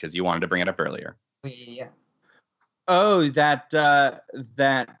the end because you wanted to bring it up earlier? Yeah. Oh, that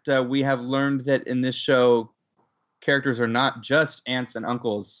we have learned that in this show, characters are not just aunts and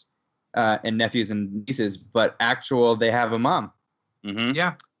uncles and nephews and nieces, but they have a mom. Mm-hmm.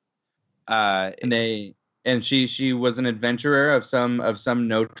 Yeah. And she was an adventurer of some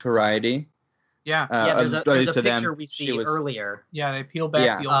notoriety. Yeah. There's at a least to them, picture we see earlier Yeah, they peel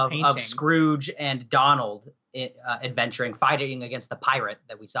back the old painting. of Scrooge and Donald fighting against the pirate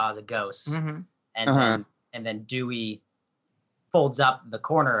that we saw as a ghost. Mhm. And then Dewey folds up the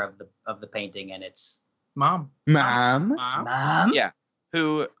corner of the painting, and it's Mom. Mom. Mom. Yeah.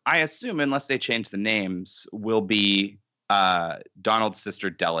 Who I assume, unless they change the names, will be Donald's sister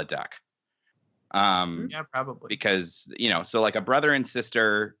Della Duck. Yeah, probably. Because so like a brother and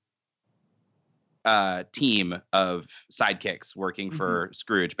sister team of sidekicks working for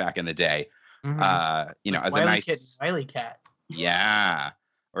Scrooge back in the day. Mhm. As Wily a nice Kit and Wily Cat. Yeah,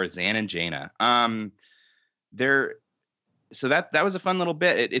 or Zan and Jaina. So that was a fun little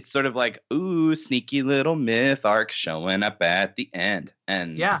bit. It's sort of like, ooh, sneaky little myth arc showing up at the end,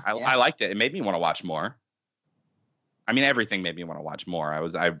 and I liked it. It made me want to watch more. I mean, everything made me want to watch more. I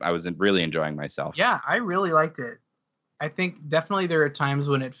was really enjoying myself. Yeah, I really liked it. I think definitely there are times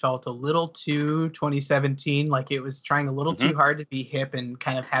when it felt a little too 2017, like it was trying a little too hard to be hip and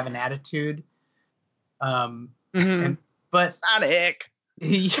kind of have an attitude. But Sonic.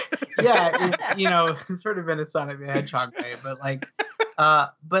 Yeah, it's sort of in a Sonic the Hedgehog way, but like,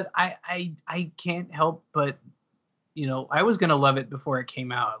 but I can't help but, I was gonna love it before it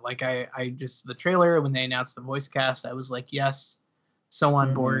came out. Like I just the trailer when they announced the voice cast, I was like, yes, so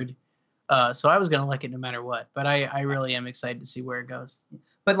on board. So I was gonna like it no matter what. But I really am excited to see where it goes.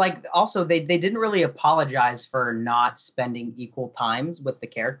 But like also they didn't really apologize for not spending equal times with the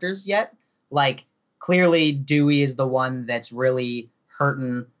characters yet. Like clearly Dewey is the one that's really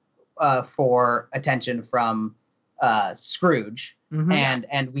hurting for attention from Scrooge.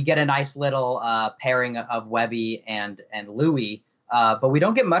 And we get a nice little pairing of Webby and Louie, but we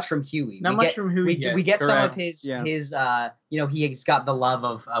don't get much from Huey. Not much from Huey. We get some of his he's got the love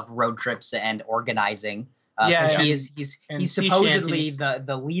of road trips and organizing. He's supposedly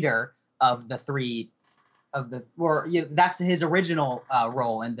the leader of the three that's his original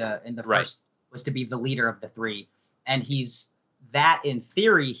role in the first was to be the leader of the three, and he's that in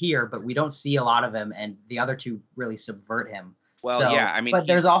theory here, but we don't see a lot of him, and the other two really subvert him. Well, I mean, but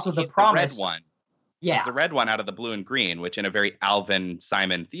there's also the promise. The red one. Yeah, he's the red one out of the blue and green, which in a very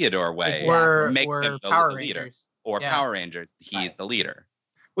Simon Theodore way makes him the leader. Or Power Rangers, he's the leader.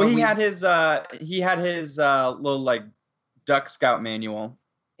 Well, he had his little like Duck Scout manual.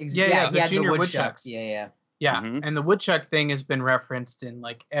 He had the Junior Woodchucks. Yeah. And the woodchuck thing has been referenced in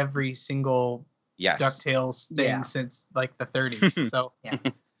like every single DuckTales thing since like the 30s. So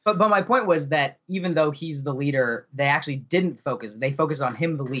But my point was that even though he's the leader, they actually didn't focus. They focused on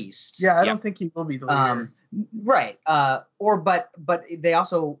him the least. Yeah, I don't think he will be the leader. Right. But they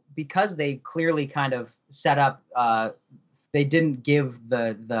also, because they clearly kind of set up, they didn't give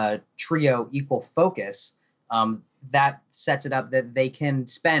the trio equal focus. That sets it up that they can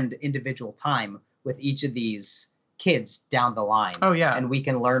spend individual time with each of these kids down the line. Oh yeah. And we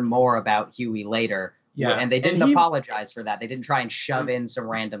can learn more about Huey later. Yeah. And they didn't apologize for that. They didn't try and shove in some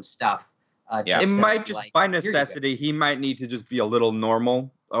random stuff. By necessity, he might need to just be a little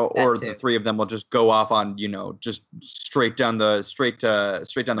normal, or the three of them will just go off on, just straight down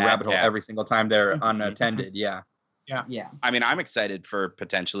the rabbit hole every single time they're unattended. Yeah. I mean, I'm excited for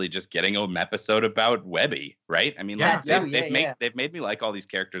potentially just getting an episode about Webby, right? I mean, they've made me like all these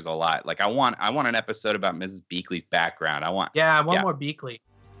characters a lot. Like I want an episode about Mrs. Beakley's background. I want more Beakley.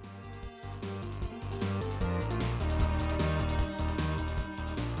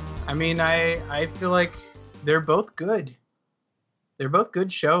 I mean, I feel like they're both good. They're both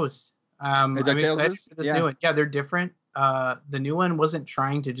good shows. I'm excited for this new one. Yeah, they're different. The new one wasn't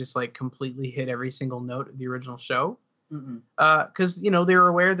trying to just like completely hit every single note of the original show. Because they were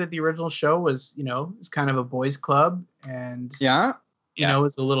aware that the original show was it's kind of a boys' club, and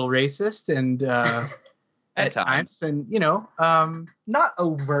it's a little racist and at times, and not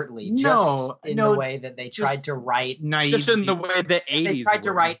overtly, just in the way that they tried to write naive, just in the way the 80s they tried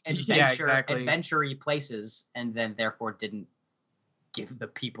to write adventure-y places, and then therefore didn't give the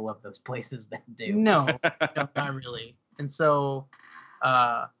people of those places that do. No, not really. And so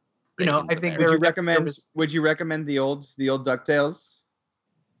I think would you recommend the old DuckTales?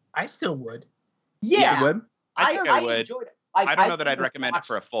 I still would. Yeah, you would. I would. Enjoyed it. I don't know that I'd recommend it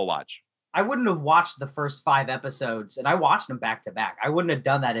for a full watch. I wouldn't have watched the first 5 episodes, and I watched them back to back. I wouldn't have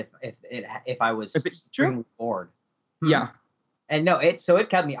done that if I was extremely bored. Yeah, and so it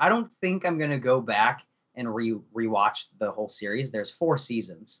kept me. I don't think I'm gonna go back and rewatch the whole series. There's 4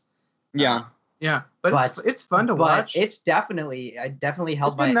 seasons. Yeah, but it's fun to watch. It's definitely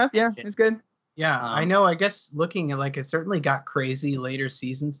held my enough. Yeah, it's good. Yeah, I know. I guess looking at it certainly got crazy later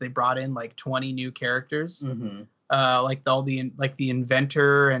seasons. They brought in like 20 new characters. Like the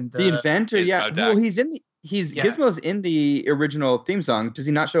inventor and the inventor. Yeah, well, Gizmo's in the original theme song. Does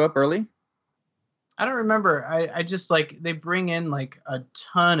he not show up early? I don't remember. I just they bring in like a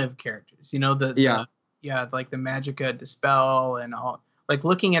ton of characters. Like the Magica Dispel and all. Like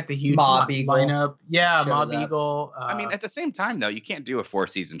looking at the huge lineup. Yeah, Mob Eagle. I mean, at the same time though, you can't do a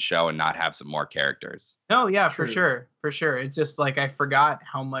 4-season show and not have some more characters. No, yeah, for sure. It's just like I forgot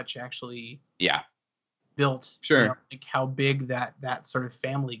how much actually. Yeah. Built, like how big that sort of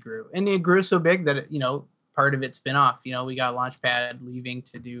family grew, and it grew so big that part of it spin off. We got Launchpad leaving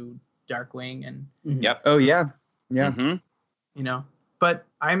to do Darkwing, and you know. But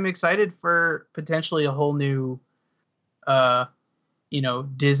I'm excited for potentially a whole new,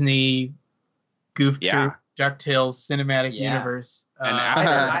 Disney Goof Troop, DuckTales cinematic universe. And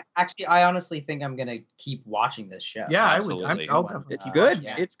I honestly think I'm gonna keep watching this show. Yeah, absolutely. I'll definitely. It's good.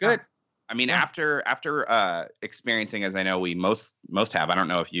 Yeah. It's good. I mean, after experiencing, as I know we most have, I don't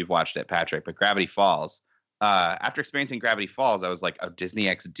know if you've watched it, Patrick, but Gravity Falls. After experiencing Gravity Falls, I was like, "Oh, Disney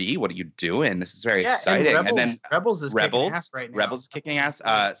XD, what are you doing? This is very exciting." And then Rebels is kicking ass right now. Rebels kicking ass.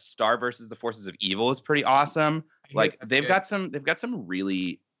 Star versus the Forces of Evil is pretty awesome. Like they've got some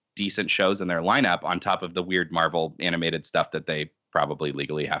really decent shows in their lineup on top of the weird Marvel animated stuff that they probably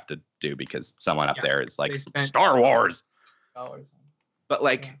legally have to do because someone up there is like Star Wars. But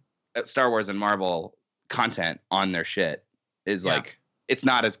like Star Wars and Marvel content on their shit is like it's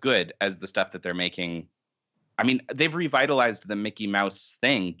not as good as the stuff that they're making. I mean, they've revitalized the Mickey Mouse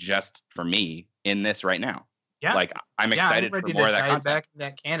thing just for me in this right now. Yeah. Like I'm excited for more of that content. Back in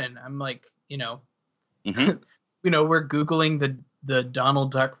that canon. I'm like, Mhm. We're Googling the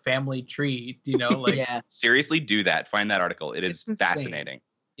Donald Duck family tree, like Seriously, do that. Find that article. It's insane. fascinating.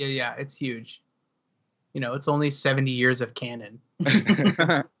 Yeah, it's huge. It's only 70 years of canon,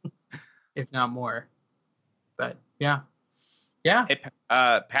 if not more. But yeah. Hey,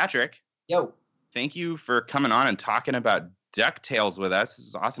 Patrick. Yo. Thank you for coming on and talking about DuckTales with us. This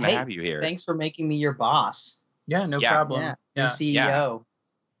is awesome to have you here. Thanks for making me your boss. Yeah, no problem. Yeah. Yeah. New CEO.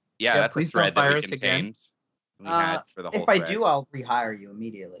 Yeah, that's a please don't thread fire that we us again. contained. We had for the whole If I thread. do, I'll rehire you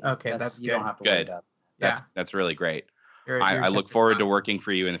immediately. Okay, that's you good. don't have to worry Good. about. That's really great. You're I look forward to response. working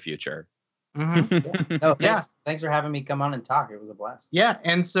for you in the future. Mhm. No, Yeah. Thanks for having me come on and talk. It was a blast. Yeah,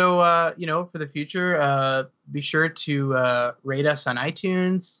 and so for the future, be sure to rate us on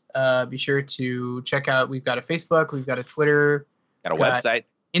iTunes. Be sure to check out. We've got a Facebook, we've got a Twitter, Got a Got- website.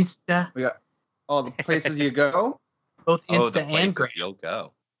 Insta, All the places you go. both The Insta and places Gram. you'll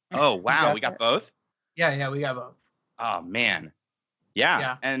go. Oh wow, we got both. Yeah, we got both. Oh man. Yeah.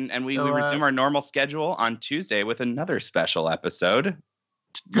 Yeah. And we So, resume our normal schedule on Tuesday with another special episode.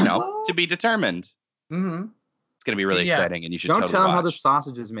 To be determined. Mm-hmm. It's gonna be really Yeah. exciting, and you should Don't totally tell them how the watch.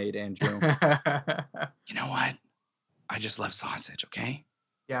 sausage is made, Andrew. You know what? I just love sausage. Okay.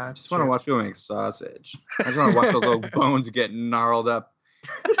 Yeah, I just want to watch people make sausage. I just want to watch those little bones get gnarled up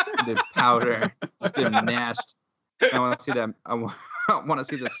into powder, just get mashed. I want to see that. I want to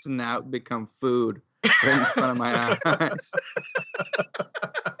see the snout become food right in front of my eyes.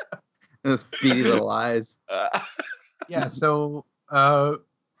 Those beady little eyes. Yeah, so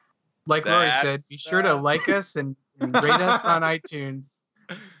like Rory said, be sure to like us and rate us on iTunes.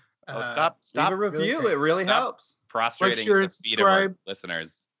 Stop Leave a review. great. It really Stop. helps. prostrating Like, share, at the feet of our subscribe.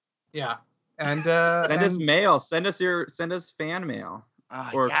 listeners. Yeah, and Send us and- mail. Send us fan mail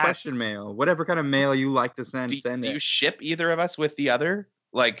or Yes. question mail. Whatever kind of mail you like to send. Do Send you it. ship either of us with the other?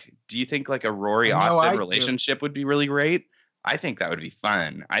 Like, do you think like a Rory I know I Austin do. relationship would be really great? I think that would be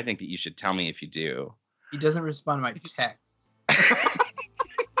fun. I think that you should tell me if you do. He doesn't respond to my texts.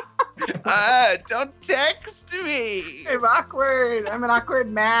 Don't text me. I'm awkward. I'm an awkward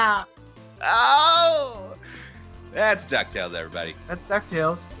map. Oh, that's DuckTales, everybody. That's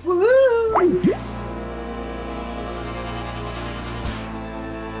DuckTales. Woohoo!